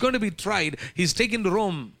 He's going to be tried. He's taken to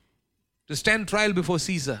Rome to stand trial before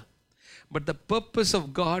Caesar. But the purpose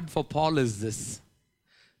of God for Paul is this.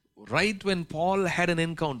 Right when Paul had an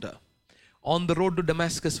encounter on the road to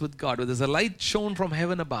Damascus with God, where there's a light shone from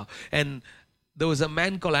heaven above, and there was a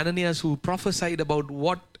man called Ananias who prophesied about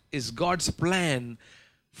what is God's plan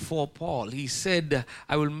for Paul. He said,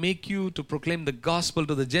 "I will make you to proclaim the gospel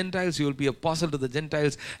to the Gentiles. You will be apostle to the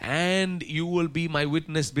Gentiles, and you will be my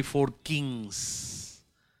witness before kings."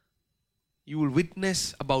 You will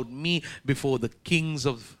witness about me before the kings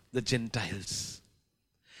of the Gentiles.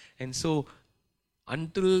 And so,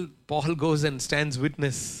 until Paul goes and stands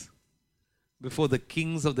witness before the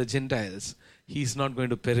kings of the Gentiles, he's not going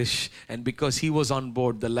to perish. And because he was on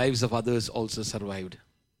board, the lives of others also survived.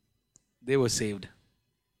 They were saved.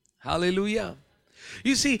 Hallelujah.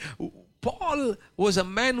 You see, Paul was a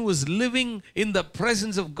man who was living in the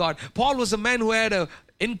presence of God. Paul was a man who had an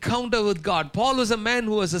encounter with God. Paul was a man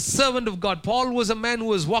who was a servant of God. Paul was a man who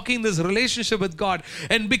was walking this relationship with God.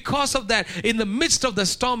 And because of that, in the midst of the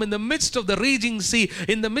storm, in the midst of the raging sea,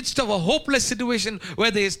 in the midst of a hopeless situation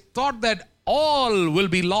where they thought that all will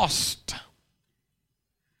be lost,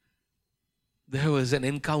 there was an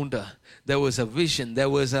encounter, there was a vision, there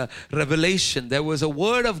was a revelation, there was a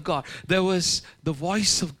word of God, there was the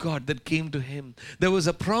voice of God that came to him, there was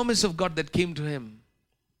a promise of God that came to him.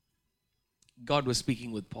 God was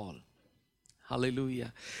speaking with Paul.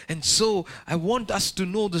 Hallelujah. And so I want us to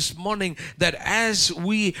know this morning that as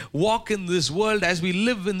we walk in this world, as we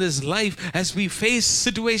live in this life, as we face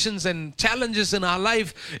situations and challenges in our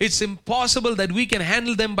life, it's impossible that we can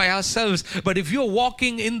handle them by ourselves. But if you're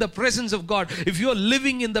walking in the presence of God, if you're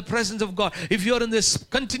living in the presence of God, if you're in this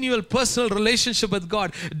continual personal relationship with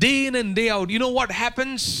God, day in and day out, you know what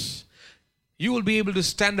happens? You will be able to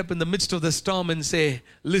stand up in the midst of the storm and say,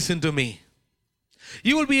 listen to me.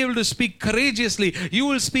 You will be able to speak courageously. You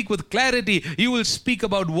will speak with clarity. You will speak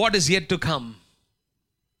about what is yet to come.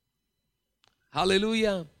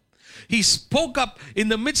 Hallelujah. He spoke up in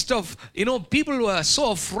the midst of, people were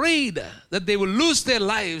so afraid that they will lose their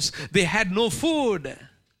lives. They had no food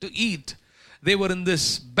to eat. They were in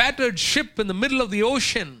this battered ship in the middle of the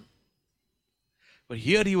ocean. But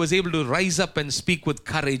here he was able to rise up and speak with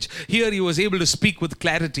courage. Here he was able to speak with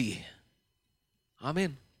clarity.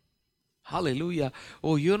 Amen. Hallelujah.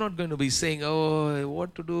 Oh, you're not going to be saying, oh,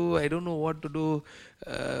 what to do? I don't know what to do.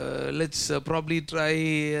 Let's probably try.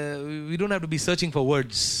 We don't have to be searching for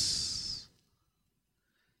words.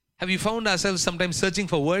 Have you found ourselves sometimes searching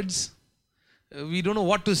for words? We don't know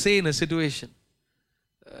what to say in a situation.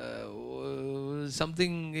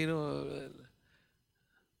 Something,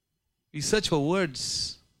 we search for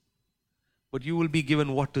words. But you will be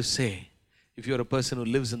given what to say if you're a person who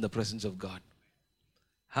lives in the presence of God.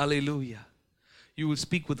 Hallelujah. You will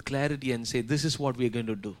speak with clarity and say, this is what we are going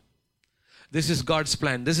to do. This is God's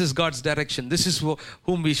plan. This is God's direction. This is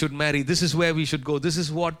whom we should marry. This is where we should go. This is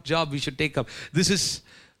what job we should take up. This is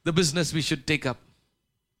the business we should take up.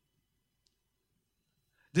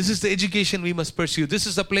 This is the education we must pursue. This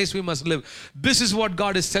is the place we must live. This is what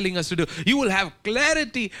God is telling us to do. You will have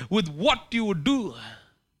clarity with what you would do.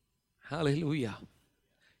 Hallelujah.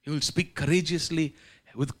 You will speak courageously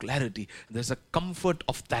with clarity. There's a comfort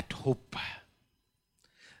of that hope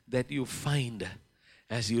that you find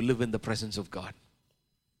as you live in the presence of God.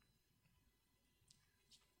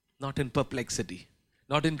 Not in perplexity,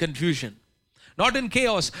 not in confusion, not in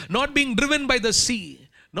chaos, not being driven by the sea,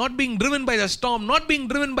 not being driven by the storm, not being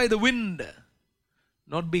driven by the wind,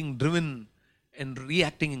 not being driven and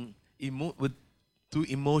reacting to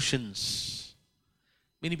emotions.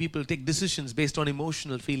 Many people take decisions based on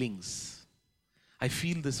emotional feelings. I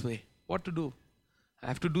feel this way. What to do? I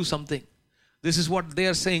have to do something. This is what they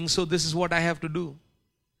are saying, so this is what I have to do.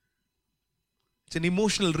 It's an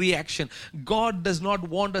emotional reaction. God does not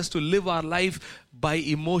want us to live our life by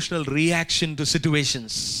emotional reaction to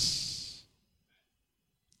situations.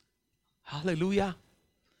 Hallelujah.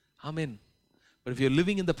 Amen. But if you're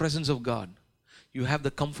living in the presence of God, you have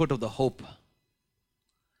the comfort of the hope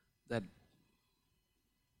that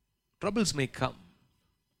troubles may come.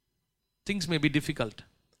 Things may be difficult.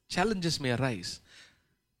 Challenges may arise.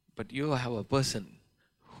 But you have a person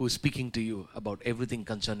who is speaking to you about everything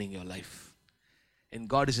concerning your life. And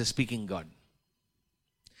God is a speaking God.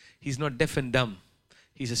 He's not deaf and dumb.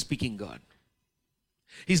 He's a speaking God.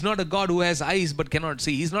 He's not a God who has eyes but cannot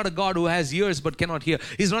see. He's not a God who has ears but cannot hear.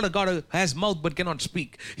 He's not a God who has mouth but cannot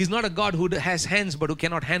speak. He's not a God who has hands but who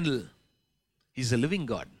cannot handle. He's a living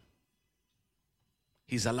God.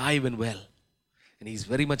 He's alive and well. And He's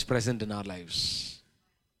very much present in our lives.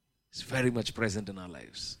 He's very much present in our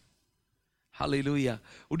lives. Hallelujah.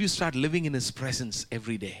 Would you start living in His presence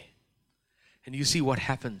every day? And you see what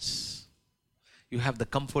happens. You have the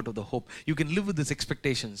comfort of the hope. You can live with these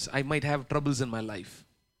expectations. I might have troubles in my life.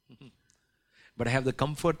 But I have the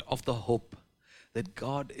comfort of the hope that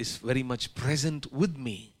God is very much present with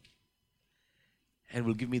me and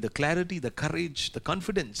will give me the clarity, the courage, the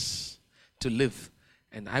confidence to live.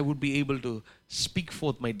 And I would be able to speak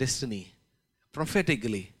forth my destiny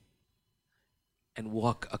prophetically and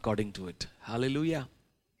walk according to it. Hallelujah.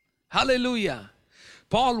 Hallelujah.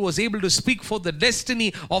 Paul was able to speak forth the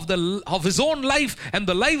destiny of his own life and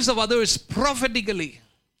the lives of others prophetically.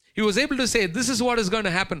 He was able to say, this is what is going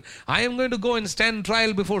to happen. I am going to go and stand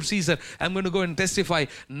trial before Caesar. I'm going to go and testify.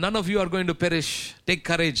 None of you are going to perish. Take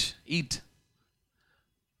courage. Eat.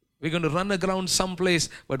 We're going to run aground someplace,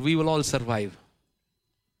 but we will all survive.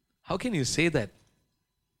 How can you say that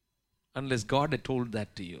unless God had told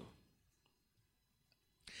that to you?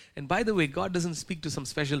 And by the way, God doesn't speak to some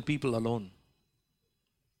special people alone.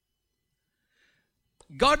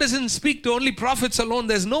 God doesn't speak to only prophets alone.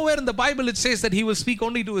 There's nowhere in the Bible it says that He will speak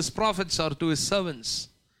only to His prophets or to His servants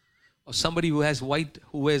or somebody who wears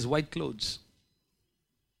white clothes.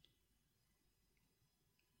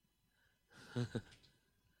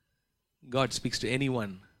 God speaks to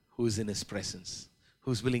anyone who is in His presence,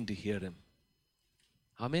 who's willing to hear Him.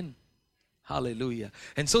 Amen. Hallelujah.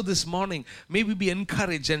 And so this morning, may we be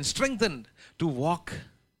encouraged and strengthened to walk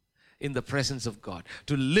in the presence of God,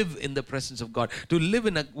 to live in the presence of God, to live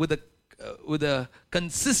with a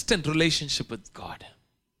consistent relationship with God.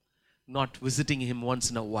 Not visiting Him once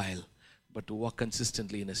in a while, but to walk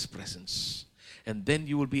consistently in His presence. And then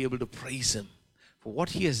you will be able to praise Him for what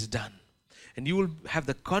He has done. And you will have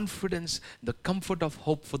the confidence, the comfort of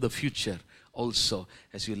hope for the future also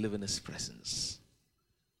as you live in His presence.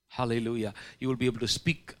 Hallelujah. You will be able to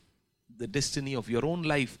speak the destiny of your own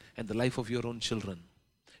life and the life of your own children.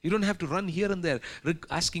 You don't have to run here and there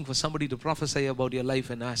asking for somebody to prophesy about your life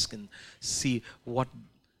and ask and see what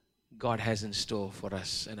God has in store for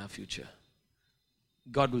us and our future.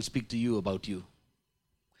 God will speak to you about you.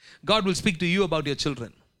 God will speak to you about your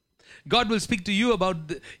children. God will speak to you about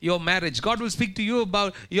your marriage. God will speak to you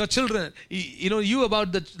about your children. You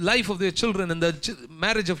about the life of your children and the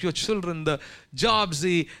marriage of your children, the jobs,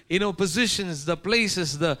 the positions, the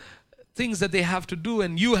places, the things that they have to do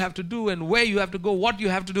and you have to do and where you have to go, what you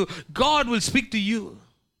have to do. God will speak to you.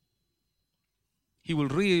 He will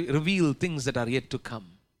reveal things that are yet to come.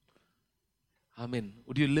 Amen.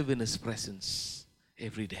 Would you live in His presence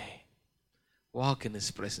every day? Walk in His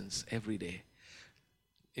presence every day.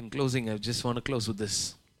 In closing, I just want to close with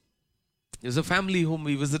this. There's a family whom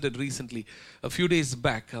we visited recently, a few days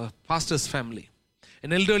back, a pastor's family,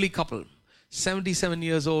 an elderly couple, 77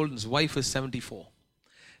 years old, and his wife is 74.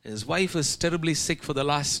 And his wife is terribly sick for the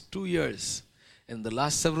last 2 years. And the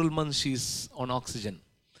last several months, she's on oxygen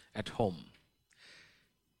at home.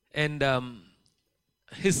 And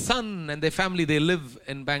his son and their family, they live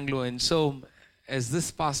in Bangalore. And so, as this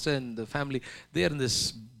pastor and the family, they are in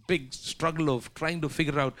this big struggle of trying to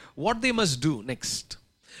figure out what they must do next,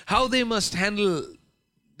 how they must handle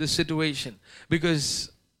this situation,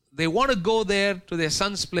 because they want to go there to their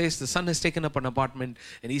son's place. The son has taken up an apartment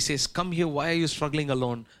and he says, come here, why are you struggling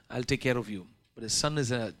alone? I'll take care of you. But his son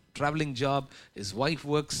is a traveling job, his wife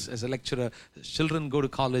works as a lecturer, his children go to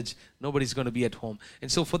college, nobody's going to be at home.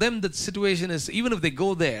 And so for them the situation is, even if they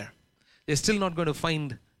go there, they're still not going to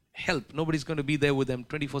find help. Nobody's going to be there with them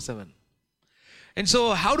 24/7. And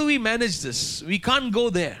so how do we manage this? We can't go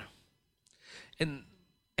there. And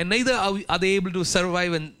neither are they able to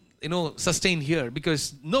survive and sustain here,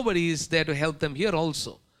 because nobody is there to help them here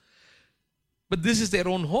also. But this is their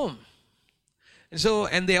own home.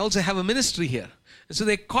 And they also have a ministry here. And so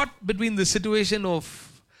they're caught between the situation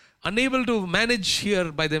of unable to manage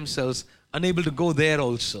here by themselves, unable to go there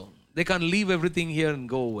also. They can't leave everything here and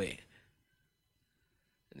go away.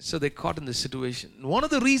 And so they're caught in this situation. And one of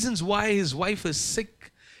the reasons why his wife is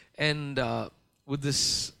sick and with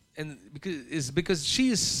this, and because she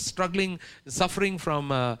is suffering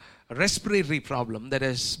from a respiratory problem that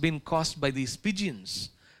has been caused by these pigeons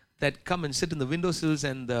that come and sit in the windowsills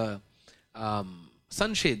and the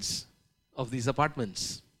sunshades of these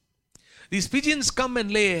apartments. These pigeons come and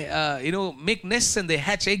make nests and they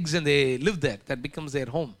hatch eggs and they live there. That becomes their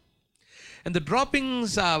home. And the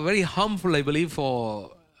droppings are very harmful, I believe,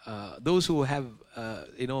 for those who have,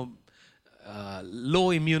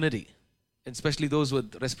 low immunity, especially those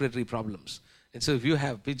with respiratory problems. And so if you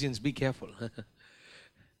have pigeons, be careful.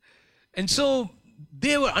 And so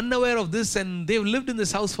they were unaware of this, and they've lived in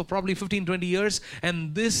this house for probably 15, 20 years,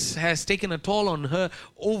 and this has taken a toll on her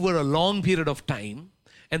over a long period of time.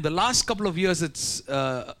 And the last couple of years, it's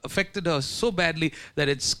affected her so badly that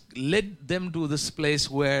it's led them to this place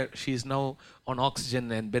where she is now on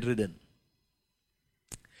oxygen and bedridden.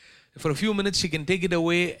 For a few minutes, she can take it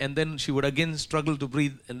away, and then she would again struggle to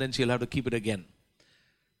breathe, and then she'll have to keep it again.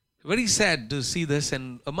 Very sad to see this.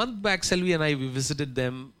 And a month back, Selvi and I, we visited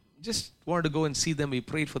them. Just wanted to go and see them. We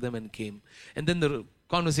prayed for them and came. And then the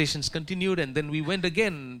conversations continued, and then we went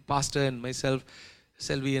again, Pastor and myself,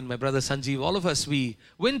 Selvi and my brother Sanjeev, all of us, we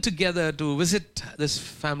went together to visit this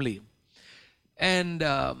family. And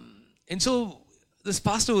so this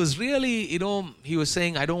pastor was really, he was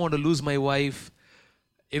saying, I don't want to lose my wife.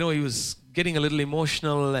 he was getting a little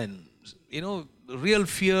emotional and, real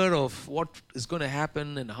fear of what is going to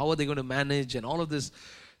happen and how are they going to manage, and all of this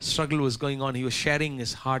struggle was going on. He was sharing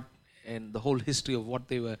his heart and the whole history of what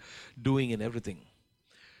they were doing and everything.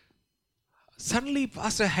 Suddenly,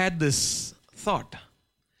 Pastor had this thought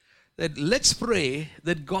that let's pray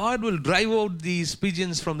that God will drive out these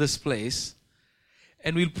pigeons from this place,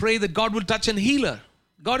 and we'll pray that God will touch and heal her.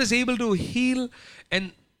 God is able to heal,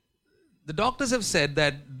 and the doctors have said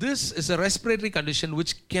that this is a respiratory condition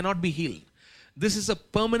which cannot be healed. This is a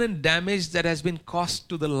permanent damage that has been caused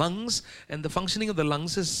to the lungs, and the functioning of the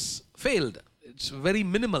lungs has failed. It's very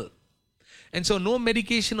minimal. And so no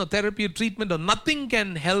medication or therapy or treatment or nothing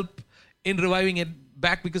can help in reviving it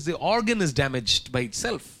back, because the organ is damaged by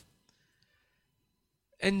itself.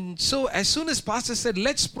 And so as soon as Pastor said,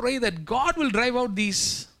 let's pray that God will drive out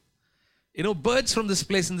these birds from this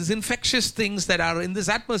place, and these infectious things that are in this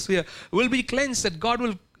atmosphere will be cleansed, that God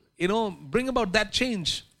will, bring about that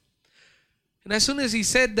change. And as soon as he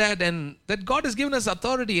said that, and that God has given us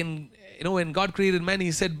authority, and, when God created man,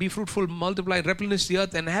 he said, be fruitful, multiply, replenish the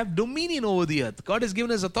earth, and have dominion over the earth. God has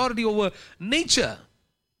given us authority over nature.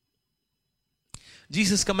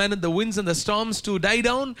 Jesus commanded the winds and the storms to die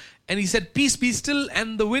down, and he said, peace be still,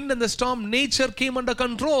 and the wind and the storm, nature came under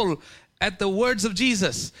control at the words of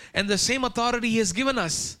Jesus, and the same authority he has given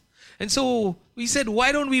us. And so we said,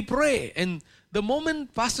 why don't we pray? And the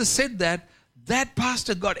moment Pastor said that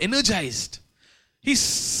pastor got energized. He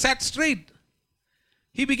sat straight.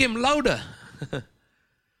 He became louder.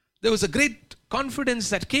 There was a great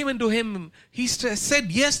confidence that came into him. He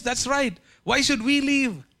said, yes, that's right. Why should we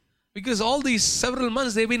leave? Because all these several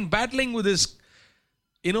months they've been battling with this,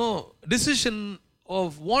 decision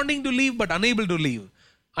of wanting to leave but unable to leave.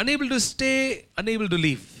 Unable to stay, unable to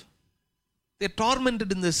leave. They're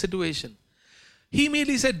tormented in this situation. He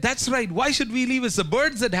immediately said, that's right. Why should we leave? It's the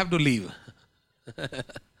birds that have to leave.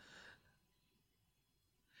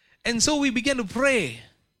 And so we began to pray.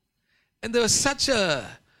 And there was such a,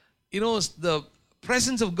 the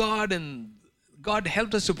presence of God, and God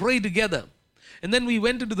helped us to pray together. And then we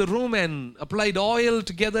went into the room and applied oil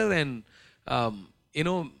together, and,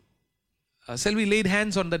 Selvi laid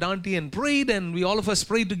hands on that auntie and prayed, and all of us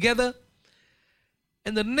prayed together.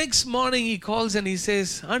 And the next morning he calls and he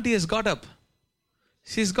says, auntie has got up.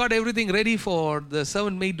 She's got everything ready for the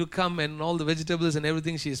servant maid to come, and all the vegetables and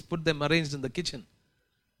everything, she's put them arranged in the kitchen.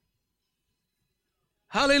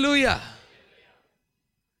 Hallelujah.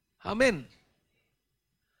 Amen.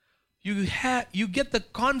 You get the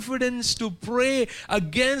confidence to pray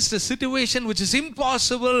against a situation which is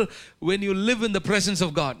impossible when you live in the presence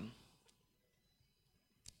of God.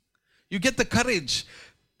 You get the courage.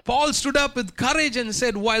 Paul stood up with courage and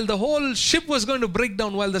said, while the whole ship was going to break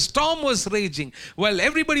down, while the storm was raging, while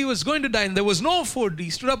everybody was going to die and there was no food, he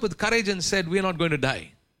stood up with courage and said, we're not going to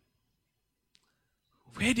die.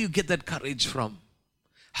 Where do you get that courage from?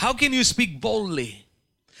 How can you speak boldly?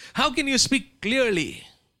 How can you speak clearly?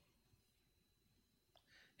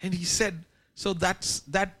 And he said, so that's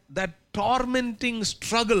that tormenting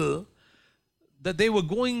struggle that they were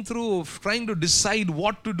going through of trying to decide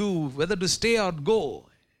what to do, whether to stay or go,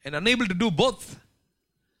 and unable to do both,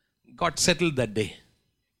 got settled that day.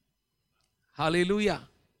 Hallelujah.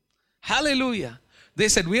 Hallelujah. They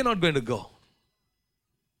said, we are not going to go.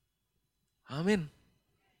 Amen.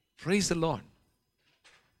 Praise the Lord.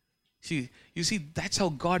 You see, that's how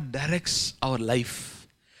God directs our life.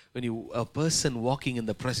 When a person walking in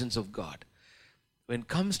the presence of God. When it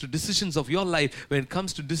comes to decisions of your life, when it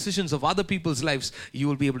comes to decisions of other people's lives, you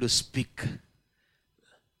will be able to speak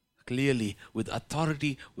clearly, with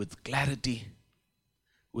authority, with clarity,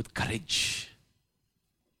 with courage.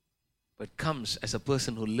 But comes as a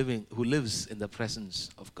person who lives in the presence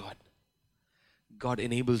of God. God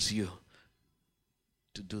enables you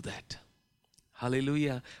to do that.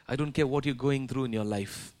 Hallelujah. I don't care what you're going through in your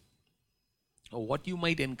life or what you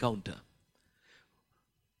might encounter.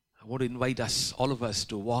 I want to invite us, all of us,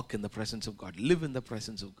 to walk in the presence of God, live in the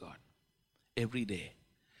presence of God every day.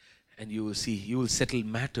 And you will see, you will settle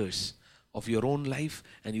matters of your own life,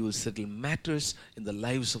 and you will settle matters in the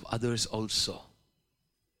lives of others also.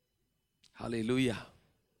 Hallelujah.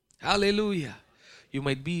 Hallelujah. You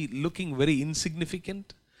might be looking very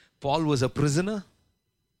insignificant. Paul was a prisoner,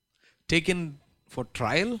 taken for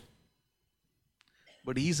trial.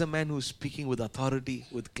 But he's a man who's speaking with authority,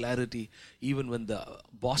 with clarity, even when the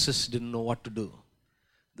bosses didn't know what to do.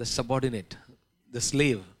 The subordinate, the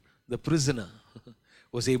slave, the prisoner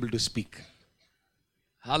was able to speak.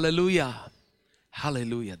 Hallelujah.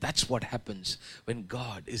 Hallelujah. That's what happens when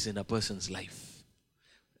God is in a person's life.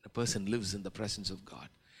 When a person lives in the presence of God.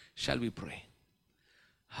 Shall we pray?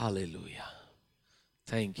 Hallelujah.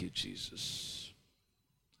 Thank you, Jesus.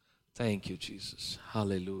 Thank you, Jesus.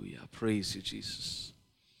 Hallelujah. Praise you, Jesus.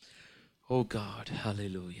 Oh God,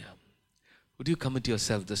 hallelujah. Would you commit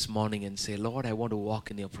yourself this morning and say, Lord, I want to walk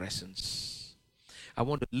in your presence. I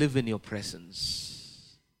want to live in your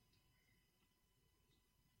presence.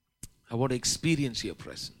 I want to experience your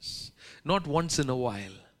presence. Not once in a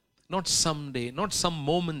while, not someday, not some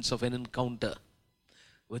moments of an encounter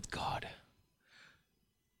with God.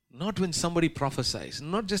 Not when somebody prophesies,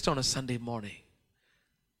 not just on a Sunday morning,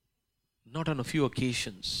 not on a few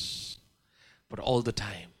occasions, but all the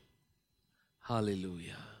time.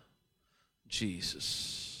 Hallelujah.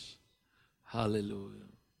 Jesus. Hallelujah.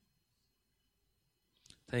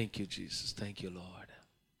 Thank you, Jesus. Thank you, Lord.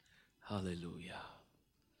 Hallelujah.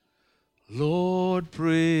 Lord,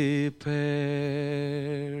 prepare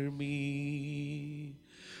me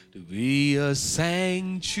to be a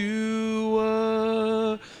sanctuary,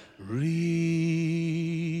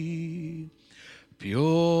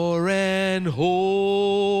 pure and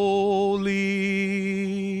holy,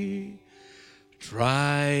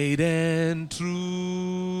 tried and true,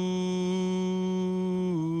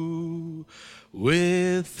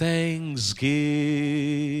 with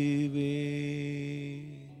thanksgiving,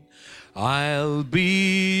 I'll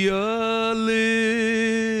be a living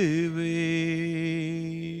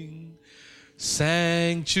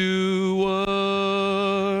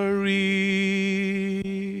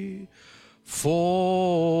sanctuary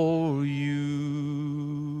for you.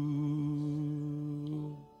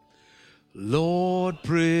 Lord,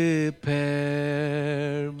 prepare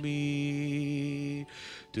me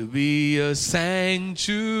to be a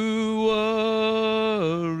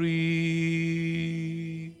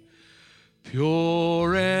sanctuary,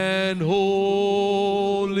 pure and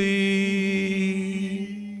holy,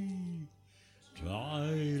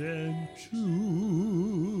 tried and true,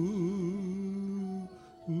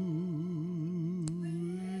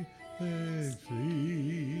 and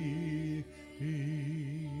sweet.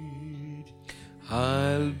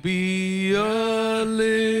 I'll be a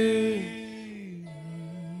living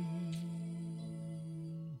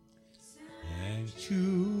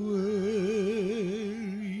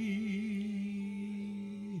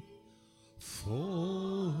sanctuary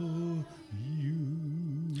for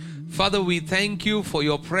you. Father, we thank you for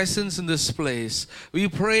your presence in this place. We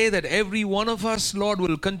pray that every one of us, Lord,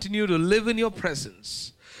 will continue to live in your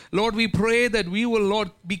presence. Lord, we pray that we will,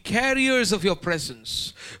 Lord, be carriers of your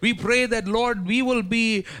presence. We pray that, Lord, we will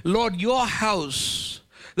be, Lord, your house,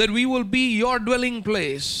 that we will be your dwelling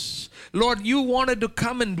place. Lord, you wanted to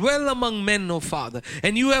come and dwell among men, O Father,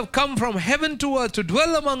 and you have come from heaven to earth to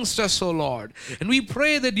dwell amongst us, O Lord. And we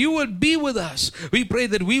pray that you will be with us. We pray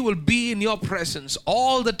that we will be in your presence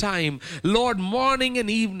all the time, Lord, morning and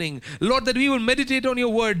evening. Lord, that we will meditate on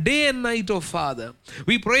your word day and night, O Father.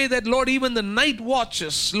 We pray that, Lord, even the night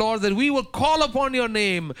watches, Lord, that we will call upon your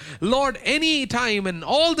name, Lord, any time and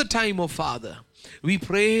all the time, O Father. We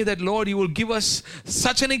pray that, Lord, you will give us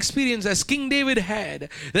such an experience as King David had,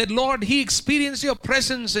 that, Lord, he experienced your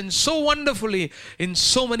presence in so wonderfully, in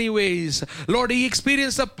so many ways. Lord, he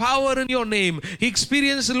experienced the power in your name. He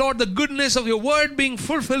experienced, Lord, the goodness of your word being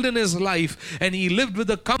fulfilled in his life, and he lived with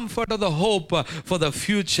the comfort of the hope for the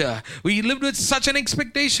future. We lived with such an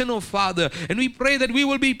expectation, oh Father, and we pray that we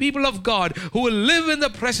will be people of God who will live in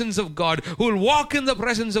the presence of God, who will walk in the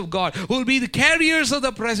presence of God, who will be the carriers of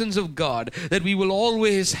the presence of God, that we will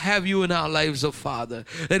always have you in our lives, oh Father,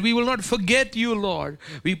 that we will not forget you, Lord.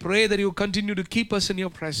 We pray that you continue to keep us in your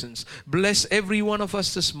presence. Bless every one of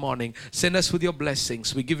us this morning. Send us with your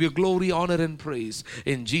blessings. We give you glory, honor, and praise.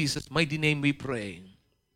 In Jesus' mighty name we pray.